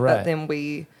sets. Yeah, right. But then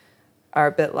we are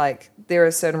a bit like, there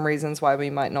are certain reasons why we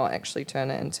might not actually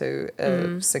turn it into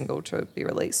a single to be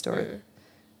released, or,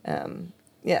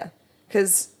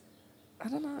 because I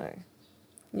don't know.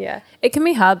 Yeah. It can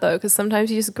be hard though, because sometimes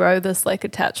you just grow this like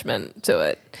attachment to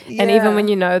it. And even when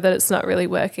you know that it's not really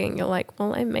working, you're like,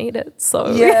 well, I made it.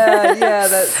 So Yeah,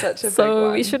 that's such a big so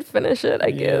one. we should finish it,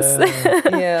 I guess.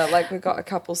 Yeah, like we've got a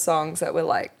couple songs that we're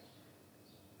like,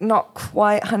 not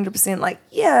quite 100% like,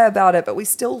 about it, but we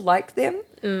still like them.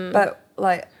 But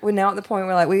like, we're now at the point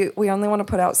where like, we only want to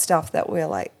put out stuff that we're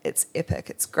like, it's epic,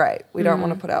 it's great. We don't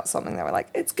want to put out something that we're like,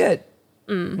 it's good.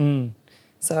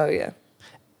 So, yeah.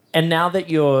 And now that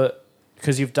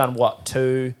because you've done what,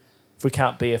 2, if we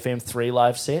count BFM, 3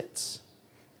 live sets?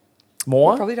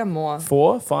 More? We've probably done more.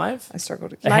 4, 5? I struggle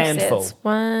to A keep. Live handful. sets.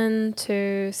 1,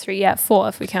 2, 3. Yeah, 4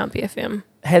 if we count BFM.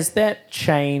 Has that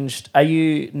changed? Are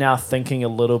you now thinking a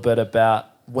little bit about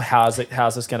how's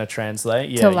this going to translate?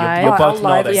 Yeah, live? you're Our both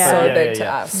live nodding. is Yeah. so Yeah, big yeah, to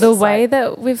yeah. us. The It's way like,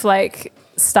 that we've like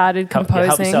started Help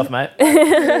composing. yourself, mate.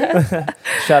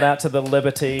 Shout out to the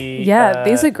Liberty.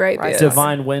 These are great Rice beers.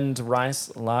 Divine Wind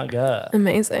Rice Lager.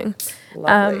 Amazing.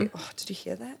 lovely. Did you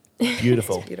hear that?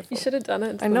 Beautiful. Beautiful. You should have done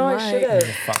it. to I know the I mic. should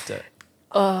have. Fucked it.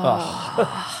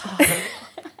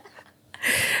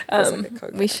 Feels like a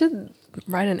Coke. We should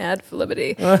write an ad for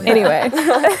Liberty. Anyway.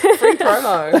 Free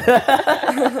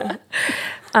promo.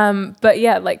 But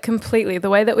yeah, like completely. The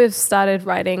way that we've started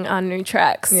writing our new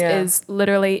tracks is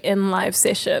literally in live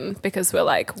session, because we're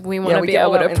like, we want to we be get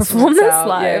all able our to perform instruments this out.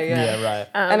 live. Yeah, right.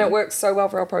 And it works so well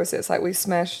for our process. Like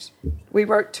we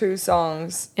wrote 2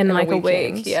 songs In like a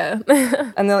weekend. week. Yeah.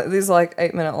 And these are like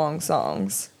 8-minute long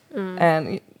songs.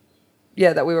 And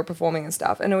that we were performing and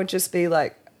stuff. And it would just be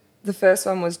like, the first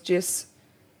one was Jess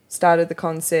started the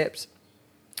concept,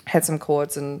 had some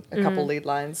chords and a couple lead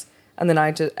lines. And then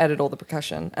I added all the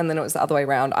percussion. And then it was the other way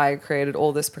around. I created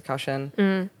all this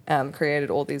percussion,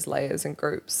 created all these layers and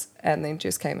groups. And then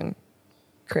Jess came and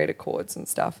created chords and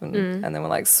stuff. And then we're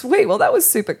like, sweet, well, that was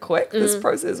super quick. This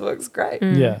process works great.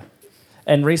 Yeah.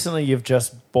 And recently you've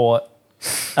just bought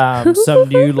some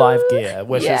new live gear,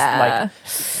 which Yeah.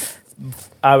 is like,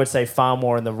 I would say far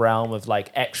more in the realm of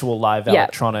like actual live Yeah,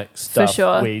 electronic stuff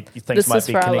sure. where things This might is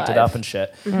be for our connected live. up and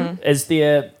shit. Is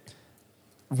there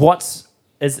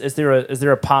is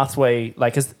there a pathway,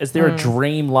 like is there a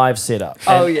dream live setup?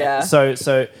 Oh, And yeah. So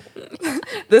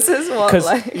This is what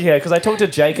because I talked to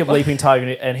Jacob Leaping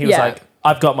Tiger and he was Yeah. like,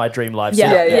 I've got my dream live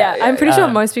Yeah, setup. yeah, I'm pretty sure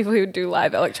yeah. most people who do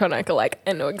live electronic are like,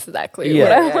 I know exactly Yeah.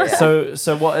 what I Yeah, want. yeah.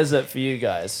 So what is it for you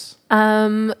guys?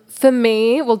 For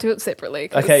me, we'll do it separately.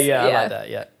 'Cause, Okay, yeah, I like that.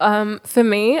 Yeah. For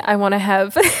me, I want to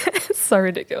have so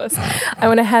ridiculous. I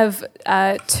want to have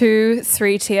 2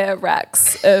 3-tier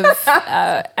racks of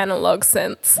analog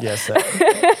synths, Yes.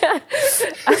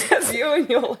 It's you and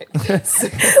you're like,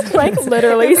 like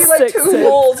literally it'd be like 6 2 synths.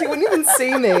 walls. You wouldn't even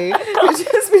see me. You'd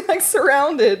just be like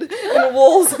surrounded in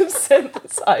walls of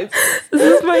synthesizers. This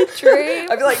is my dream.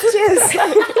 I'd be like, Jess. So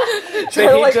Trying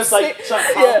to, he like, just like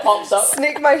yeah. pops up.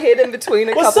 Sneak my head in between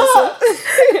a What's couple up?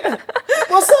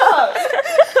 What's up?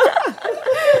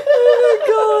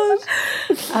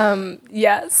 Oh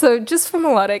Yeah, so just for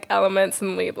melodic elements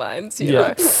and lead lines, you Yeah, know,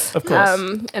 of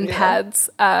course. and Yeah. pads,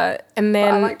 and God.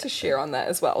 then I like to share on that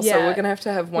as well. So Yeah. we're going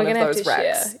to have one We're of gonna have those to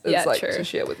racks share. Yeah, like true. to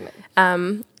share with me.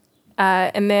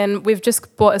 and then we've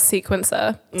just bought a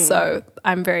sequencer, so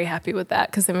I'm very happy with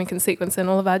that because then we can sequence in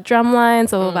all of our drum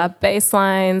lines, all of our bass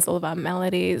lines, all of our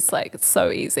melodies. Like it's so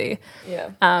easy. Yeah.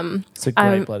 It's a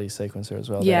great bloody sequencer as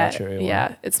well. Yeah, the Arturia one.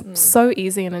 yeah, it's so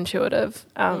easy and intuitive.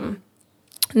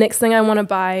 Next thing I want to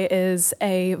buy is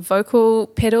a vocal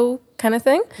pedal kind of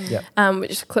thing, Yeah.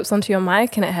 which clips onto your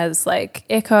mic and it has like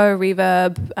echo,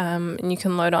 reverb, and you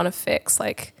can load on effects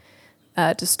like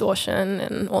distortion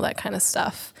and all that kind of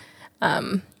stuff.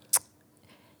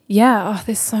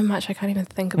 There's so much I can't even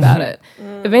think about it.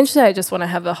 Eventually, I just want to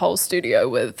have a whole studio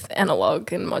with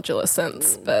analog and modular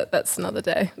synths, but that's another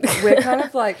day. We're kind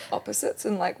of like opposites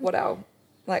in like what our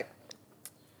like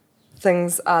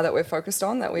things are that we're focused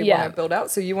on that we Yeah. want to build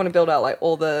out. So you want to build out like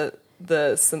all the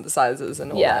synthesizers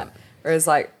and all Yeah. that. Whereas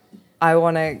like I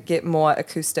want to get more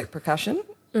acoustic percussion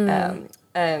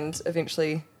and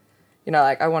eventually, you know,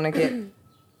 like I want to get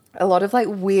a lot of like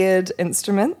weird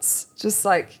instruments, just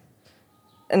like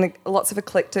and lots of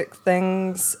eclectic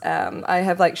things. I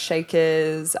have like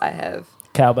shakers. I have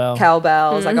Cowbell.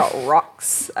 cowbells. I got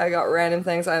rocks. I got random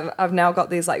things. I've now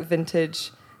got these like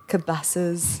vintage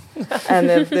cabasses, and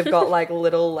they've got like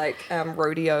little like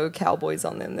rodeo cowboys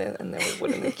on them. And they're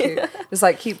wooden and cute. Just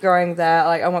like keep growing that.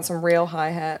 Like I want some real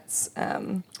hi-hats.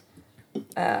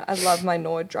 I love my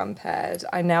Nord drum pad.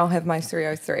 I now have my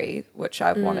 303, which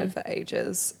I've wanted for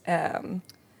ages.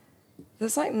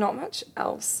 There's like not much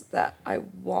else that I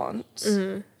want.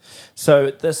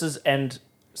 So this is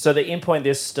so the endpoint,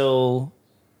 there's still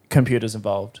computers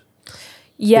involved.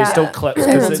 Yeah. There's still clips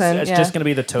because Ableton, it's yeah. just going to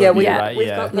be the two Yeah, of you, we've right? got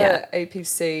Yeah. the Yeah.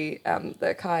 APC,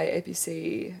 the Kai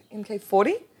APC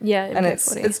MK40. Yeah, And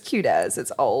MK40. it's cute as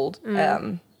it's old.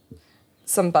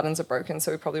 Some buttons are broken,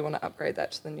 so we probably want to upgrade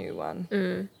that to the new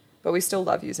one. But we still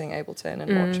love using Ableton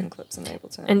and watching clips in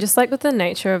Ableton. And just like with the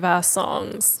nature of our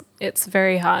songs, it's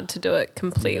very hard to do it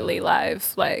completely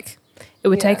live. Like it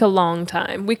would take Yeah. a long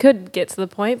time. We could get to the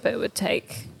point, but it would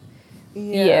take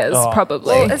Yeah. years Oh.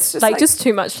 probably. Well, it's just like like- just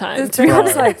too much time. The To be thing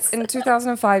is, honest. like in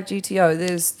 2005 GTO,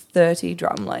 there's 30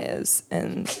 drum layers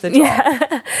in the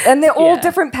drum, and they're all Yeah.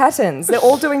 different patterns. They're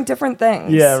all doing different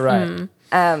things. Yeah, right.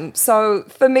 So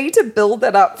for me to build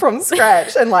that up from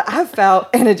scratch and like have felt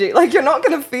energy, like you're not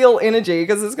going to feel energy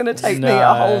because it's going to take me a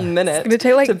No. whole minute. It's gonna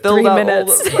take, like, 3 up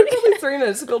minutes. All the, like, probably 3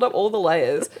 minutes to build up all the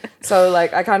layers. So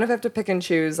like I kind of have to pick and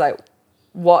choose like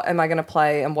what am I going to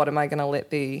play and what am I going to let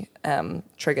be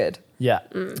triggered. Yeah.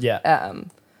 Yeah.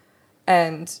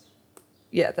 And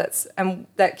yeah,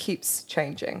 that keeps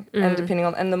changing. And depending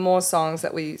on the more songs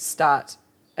that we start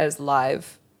as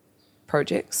live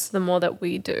projects, the more that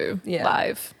we do Yeah.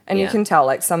 live. and you Yeah. can tell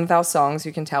like some of our songs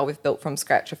you can tell we've built from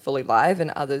scratch are fully live,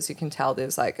 and others you can tell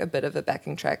there's like a bit of a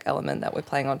backing track element that we're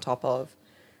playing on top of,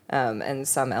 and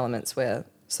some elements we're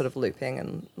sort of looping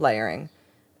and layering.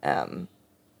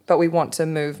 But we want to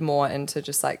move more into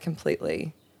just like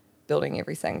completely building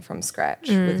everything from scratch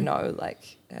with no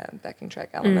like backing track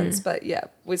elements. But yeah,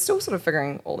 we're still sort of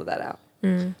figuring all of that out.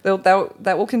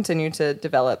 That will continue to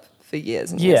develop for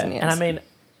years and years Yeah. and years. And I mean,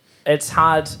 it's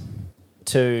hard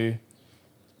to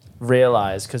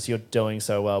realize because you're doing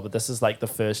so well, but this is like the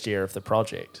first year of the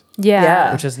project, Yeah.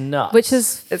 Yeah. which is nuts. Which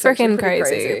is It's actually freaking pretty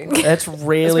crazy. it's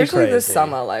really especially crazy. this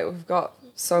summer. Like we've got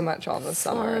so much on this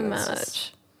summer, So and it's just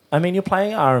much. I mean, you're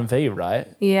playing R&V, right?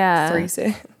 Yeah. 3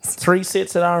 sets. 3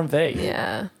 sets at R&V.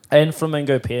 Yeah. And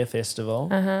Flamingo Pear Festival.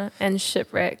 And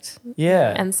Shipwrecked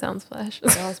Yeah. and Soundsplash.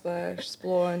 Soundsplash,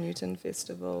 Explore, Newton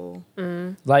Festival,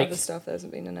 Like, other stuff that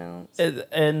hasn't been announced.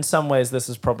 in some ways, this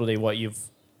is probably what you've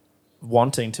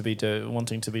wanting to be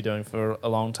doing for a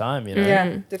long time, you know?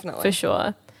 Yeah, definitely. For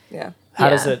sure. Yeah. How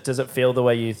Yeah. does it feel the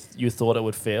way you thought it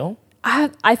would feel?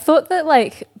 I thought that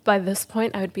like by this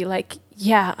point I would be like,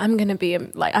 yeah, I'm gonna be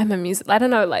I'm a music. I don't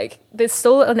know, like there's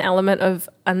still an element of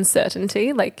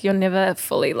uncertainty. Like you're never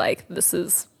fully like this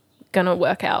is gonna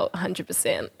work out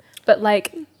 100%. But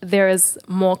like there is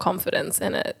more confidence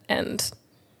in it, and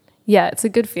yeah, it's a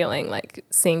good feeling. Like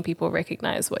seeing people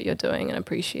recognize what you're doing and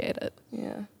appreciate it.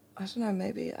 Yeah. I don't know,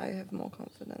 maybe I have more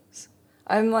confidence.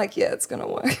 I'm like, yeah, it's going to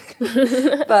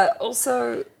work. But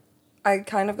also, I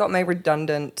kind of got made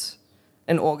redundant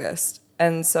in August.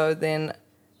 And so then,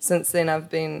 since then,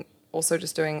 I've been also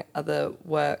just doing other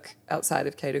work outside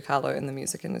of Kei Carlo in the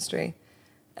music industry.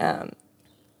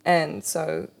 And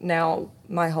so now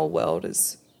my whole world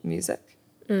is music.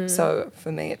 So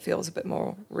for me, it feels a bit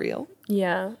more real.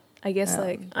 Yeah, I guess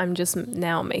like I'm just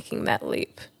now making that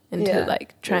leap into Yeah,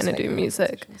 like trying to just do making that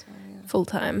music decision as well, yeah. full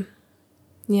time.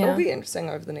 It'll Yeah. be interesting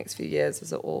over the next few years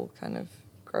as it all kind of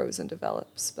grows and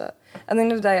develops. But at the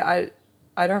end of the day,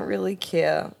 I don't really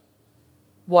care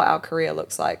what our career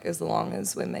looks like as long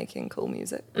as we're making cool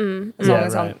music. As Yeah, long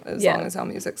as right. Yeah. long as our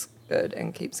music's good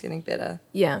and keeps getting better,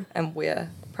 Yeah. and we're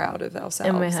proud of ourselves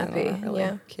And we're I happy, don't really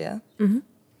yeah. care.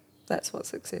 That's what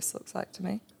success looks like to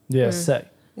me. Yeah, sick.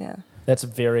 Yeah. That's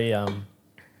very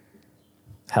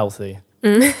healthy.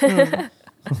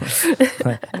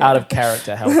 Out of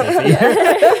character healthy for you.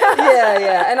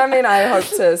 Yeah. And I mean, I hope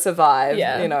to survive,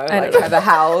 Yeah, you know, I like know. have a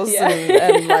house Yeah.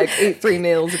 and like eat 3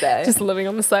 meals a day. Just living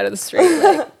on the side of the street,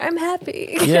 like I'm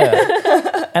happy.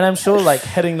 Yeah. And I'm sure like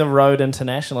hitting the road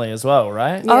internationally as well,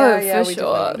 right? Yeah, Oh, yeah, for we definitely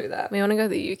sure. wanna do that. We want to go to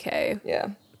the UK. Yeah.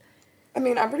 I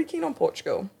mean, I'm pretty keen on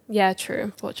Portugal. Yeah,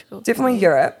 true. Portugal. Definitely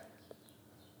Europe.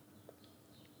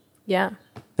 Yeah,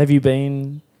 Have you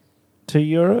been to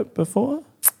Europe before?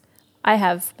 I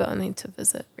have, but only to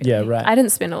visit. Really. Yeah, right. I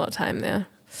didn't spend a lot of time there.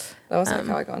 That was like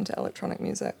how I got into electronic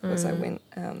music. Was I went,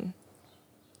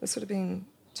 this would have been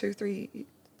 3,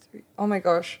 oh my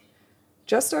gosh,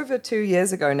 just over 2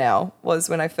 years ago now was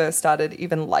when I first started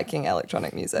even liking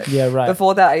electronic music. Yeah, right.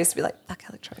 Before that, I used to be like, fuck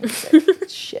electronic music.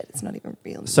 Shit, it's not even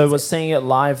real music. So was seeing it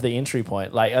live the entry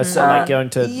point? Like, so like going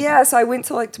to... Yeah, so I went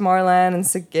to like Tomorrowland and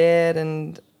Szeged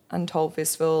and Untold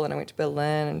Festival, and I went to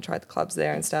Berlin and tried the clubs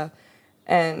there and stuff.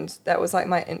 And that was like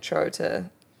my intro to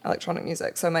electronic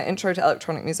music. So my intro to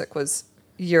electronic music was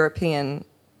European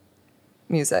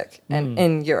music and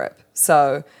in Europe.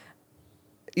 So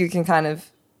you can kind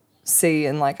of see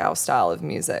in like our style of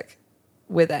music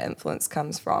where that influence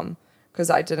comes from. Because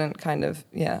I didn't kind of,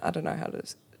 I don't know how to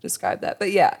describe that.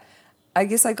 But yeah, I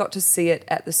guess I got to see it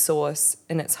at the source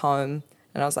in its home.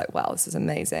 And I was like, wow, this is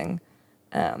amazing.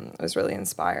 It was really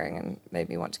inspiring and made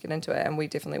me want to get into it. And we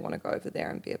definitely want to go over there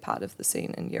and be a part of the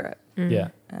scene in Europe. Yeah.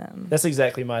 That's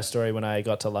exactly my story when I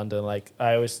got to London. Like,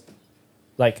 I always,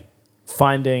 like,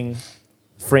 finding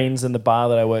friends in the bar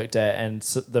that I worked at and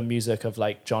the music of,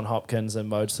 like, John Hopkins and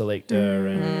Mode Selector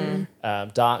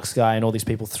and Dark Sky and all these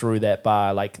people through that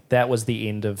bar. Like, that was the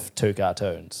end of Two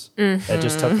Cartoons. It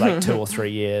just took, like, 2 or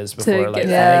 3 years before, like,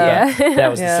 get there, that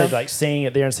was Yeah. like, seeing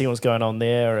it there and seeing what's going on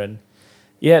there. And,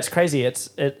 yeah, it's crazy.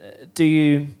 Do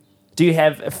you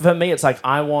have, for me, it's like,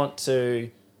 I want to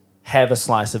have a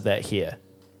slice of that here.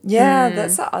 Yeah,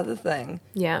 that's the other thing.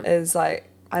 Yeah. Is like,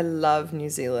 I love New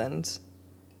Zealand.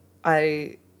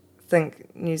 I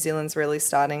think New Zealand's really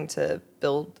starting to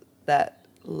build that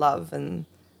love and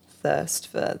thirst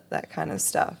for that kind of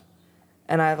stuff.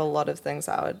 And I have a lot of things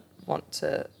I would want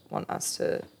us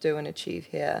to do and achieve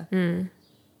here.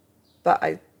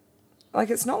 But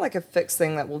it's not like a fixed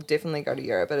thing that will definitely go to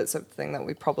Europe, but it's a thing that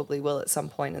we probably will at some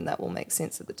point, and that will make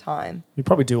sense at the time. You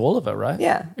probably do all of it, right?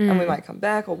 Yeah, and we might come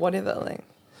back or whatever. Like,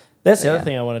 That's the Yeah. other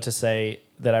thing I wanted to say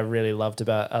that I really loved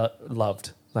about,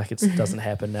 like it doesn't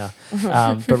happen now,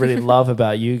 but really love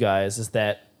about you guys is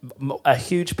that a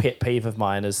huge pet peeve of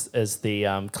mine is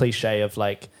the cliche of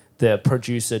like the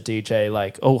producer DJ,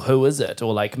 like, oh, who is it?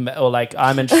 Or like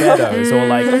I'm in shadows, or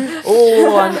like,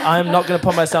 oh, I'm not going to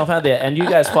put myself out there. And you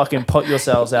guys fucking put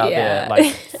yourselves out there, Yeah.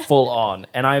 like full on.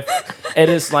 And it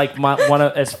is like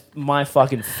it's my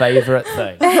fucking favorite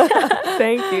thing.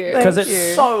 Thank you. Because Thank it's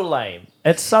you. so lame.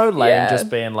 It's so lame Yeah. just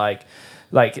being like,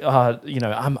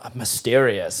 I'm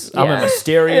mysterious. I'm a Yeah.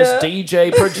 mysterious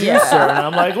DJ producer. And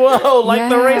I'm like, whoa, like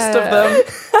the rest of them.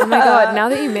 Oh my god! Now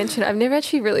that you mention it, I've never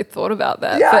actually really thought about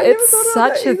that. yeah, but I never it's thought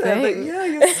about such that a either, but thing. yeah,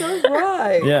 you're so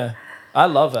right. Yeah. I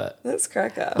love it. That's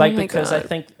cracker. Like, Oh my because I God.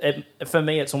 think for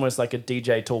me, it's almost like a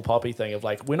DJ tall poppy thing of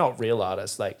like, we're not real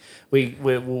artists. Like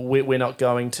we're not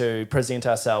going to present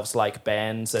ourselves like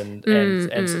bands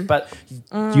but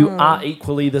you are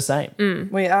equally the same.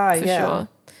 we are, For yeah. sure.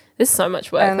 There's so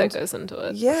much work And- that goes into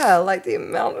it. Yeah, like the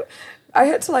amount of, I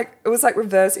had to like, it was like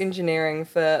reverse engineering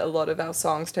for a lot of our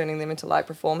songs, turning them into live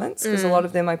performance, because a lot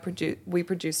of them we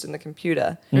produced in the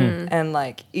computer, and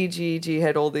like EG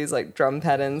had all these like drum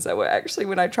patterns that were actually,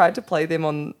 when I tried to play them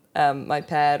on my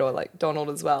pad, or like Donald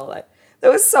as well, like they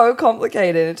were so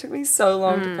complicated. It took me so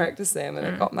long to practice them, and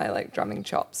it got my like drumming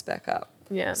chops back up.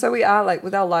 Yeah. So we are like,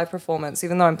 with our live performance,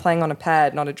 even though I'm playing on a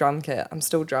pad, not a drum kit, I'm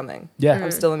still drumming. Yeah.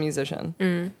 I'm still a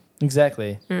musician.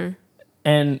 Exactly.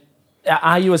 And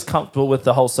are you as comfortable with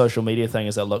the whole social media thing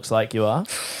as it looks like you are?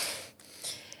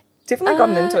 Definitely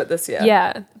gotten into it this year.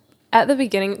 Yeah. At the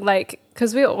beginning, like,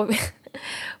 because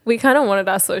we kind of wanted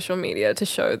our social media to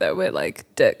show that we're like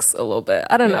dicks a little bit.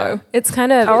 I don't know. It's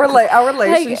kind of Our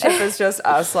relationship is just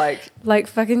us like like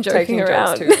fucking joking taking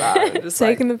around, jokes too far, and just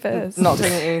taking like, the piss. not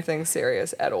taking anything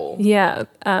serious at all. Yeah.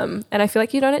 And I feel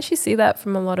like you don't actually see that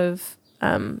from a lot of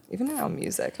Even in our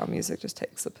music just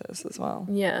takes the piss as well.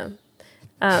 yeah.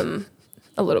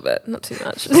 A little bit, not too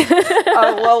much.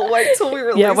 Oh well, wait till we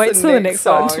release wait the till the next next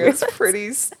one, song. to be It's pretty.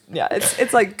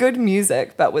 It's like good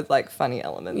music, but with like funny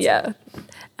elements. Yeah.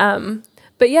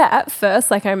 But yeah, at first,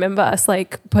 like I remember us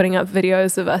like putting up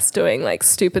videos of us doing like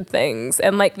stupid things,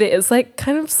 and like there is like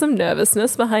kind of some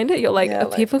nervousness behind it. You're like, Yeah, are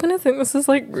like- people gonna think this is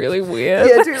like really weird?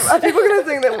 Yeah, dude, are people gonna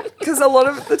think that? Because a lot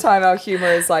of the time our humor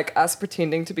is like us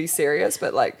pretending to be serious,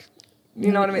 but like,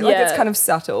 you know what I mean? Like it's Yeah. kind of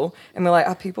subtle, and we're like,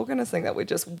 are people gonna think that we're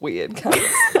just weird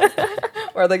cunts?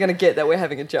 Or are they gonna get that we're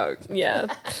having a joke? Yeah.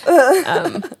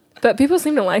 But people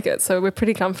seem to like it, so we're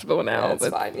pretty comfortable now That's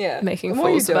with fine, yeah. making the more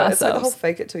fools you do of it, it's like the whole ourselves.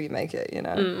 fake it till you make it, you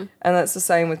know. And that's the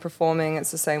same with performing.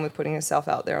 It's the same with putting yourself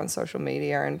out there on social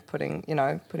media and putting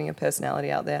your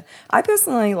personality out there. I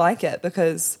personally like it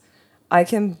because I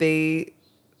can be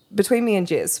between me and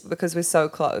Jess, because we're so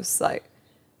close. Like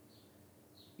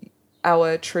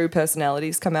our true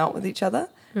personalities come out with each other,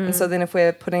 and so then if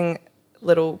we're putting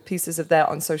little pieces of that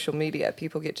on social media,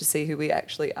 people get to see who we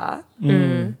actually are.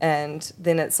 And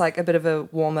then it's like a bit of a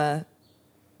warmer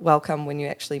welcome when you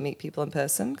actually meet people in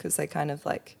person, because they kind of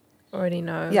like, Already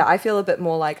know. yeah, I feel a bit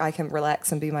more like I can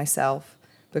relax and be myself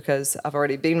because I've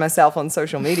already been myself on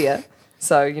social media,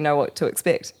 so you know what to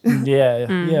expect. Yeah,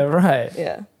 yeah, right.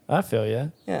 Yeah, I feel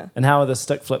you. yeah. And how are the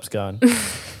stick flips going?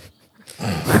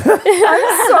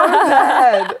 I'm so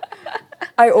bad.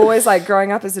 I always, like,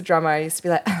 growing up as a drummer, I used to be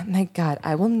like, oh my God,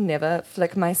 I will never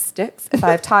flick my sticks. If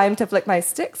I have time to flick my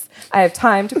sticks, I have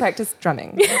time to practice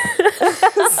drumming.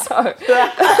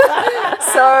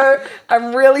 So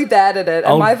I'm really bad at it.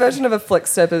 And Oh. my version of a flick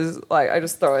step is like, I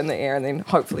just throw it in the air and then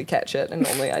hopefully catch it. And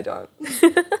normally I don't.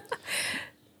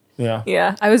 Yeah.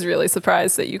 Yeah, I was really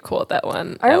surprised that you caught that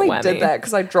one. I at only Whammy. did that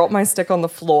because I dropped my stick on the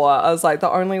floor. I was like, the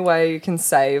only way you can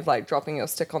save like dropping your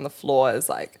stick on the floor is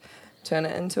like turn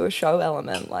it into a show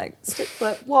element, like stick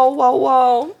flip, whoa, whoa,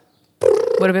 whoa.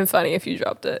 Would have been funny if you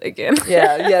dropped it again.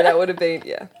 Yeah, that would have been,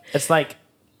 yeah. It's like,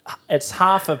 it's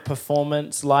half a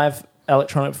performance, live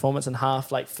electronic performance, and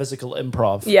half like physical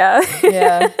improv. Yeah,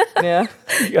 Yeah.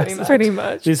 You guys are- pretty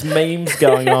much. There's memes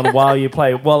going on while you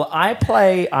play. Well, I'm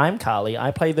Carly.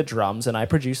 I play the drums and I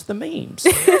produce the memes.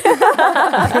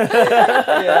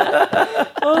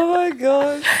 Oh my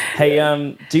God.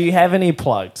 Hey, do you have any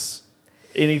plugs?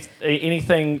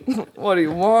 Anything? What do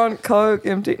you want? Coke,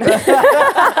 empty.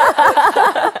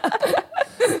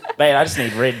 Man, I just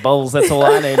need Red Bulls. That's all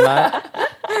I need, mate.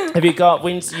 Have you got?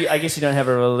 I guess you don't have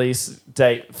a release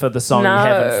date for the song No. you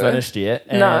haven't finished yet.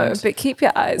 No, And but keep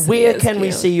your eyes. and where ears can we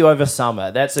peeled. see you over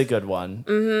summer? That's a good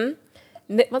one.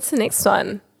 What's the next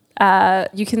one?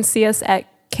 You can see us at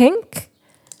Kink.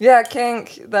 Yeah,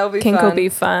 Kink. That'll be Kink fun. will be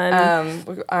fun.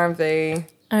 We've got R&V.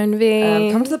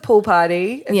 R&V. Come to the pool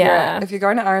party. Yeah. If you're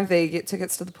going to R&V, get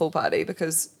tickets to the pool party,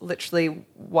 because literally,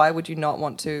 why would you not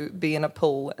want to be in a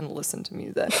pool and listen to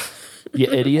music You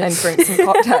and idiots. drink some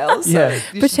cocktails? Yeah. So you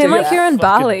should Pretend do like that. you're in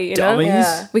Fucking Bali, you know? dummies.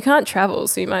 Yeah. We can't travel,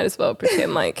 so you might as well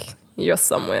pretend like you're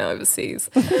somewhere overseas.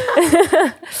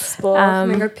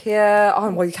 And then go pier.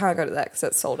 Oh, well, you can't go to that because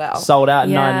it's sold out. Sold out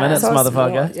in Yeah. 9 minutes, So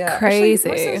motherfucker. small, yeah. Crazy.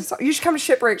 Actually, you should come to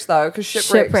Shipwrecked though, because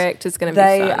Shipwrecked, Shipwrecked is going to be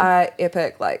they fun. are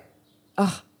epic. Like,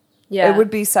 Yeah. it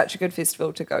would be such a good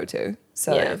festival to go to.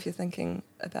 So Yeah. if you're thinking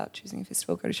about choosing a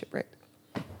festival, go to Shipwrecked.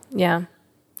 Yeah.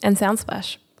 And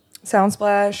Soundsplash.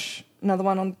 Soundsplash, another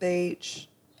one on the beach.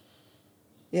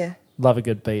 Yeah. Love a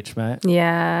good beach, mate.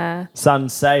 Yeah.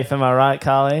 Sun's safe, am I right,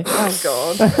 Carly? Oh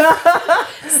God.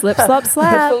 Slip, slop,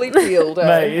 slap. Fully peeled.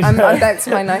 Mate. I'm back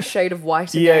to my nice shade of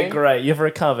white Yeah, again. great. You've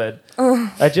recovered.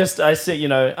 I see, you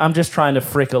know, I'm just trying to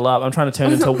freckle up. I'm trying to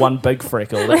turn into one big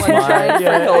freckle. That's One giant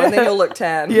yeah. freckle, and then you'll look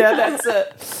tan. Yeah, that's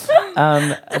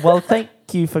it. Well, thank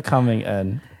you for coming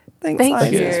in. Thanks, Thank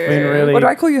Isaac. you. It's been really. What do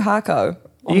I call you, Hako?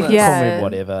 You can Yeah. call me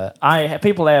whatever.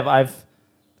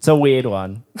 It's a weird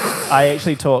one. I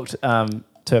actually talked to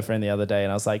a friend the other day,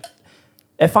 and I was like,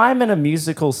 if I'm in a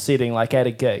musical setting, like at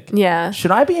a gig, Yeah. should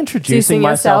I be introducing Introducing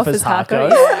myself yourself as as Hako?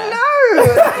 Hako?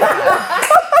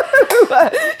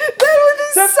 That would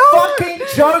It's a fucking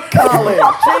joke, Carly.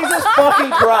 Jesus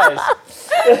fucking Christ.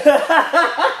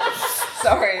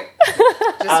 Sorry.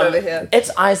 Just over here. It's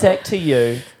Isaac to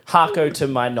you, Hako to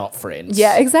my not friends.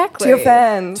 Yeah, exactly. To your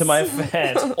fans. To my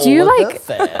fans. Do you all of the like?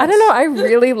 fans. I don't know. I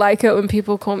really like it when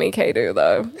people call me Kadu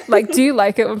though. Like, do you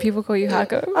like it when people call you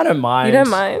Hako? I don't mind. You don't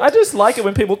mind? I just like it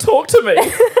when people talk to me.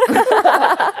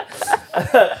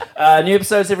 New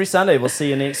episodes every Sunday. We'll see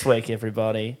you next week,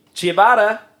 everybody.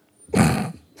 Ciabatta.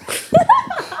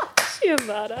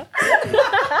 Ciabatta.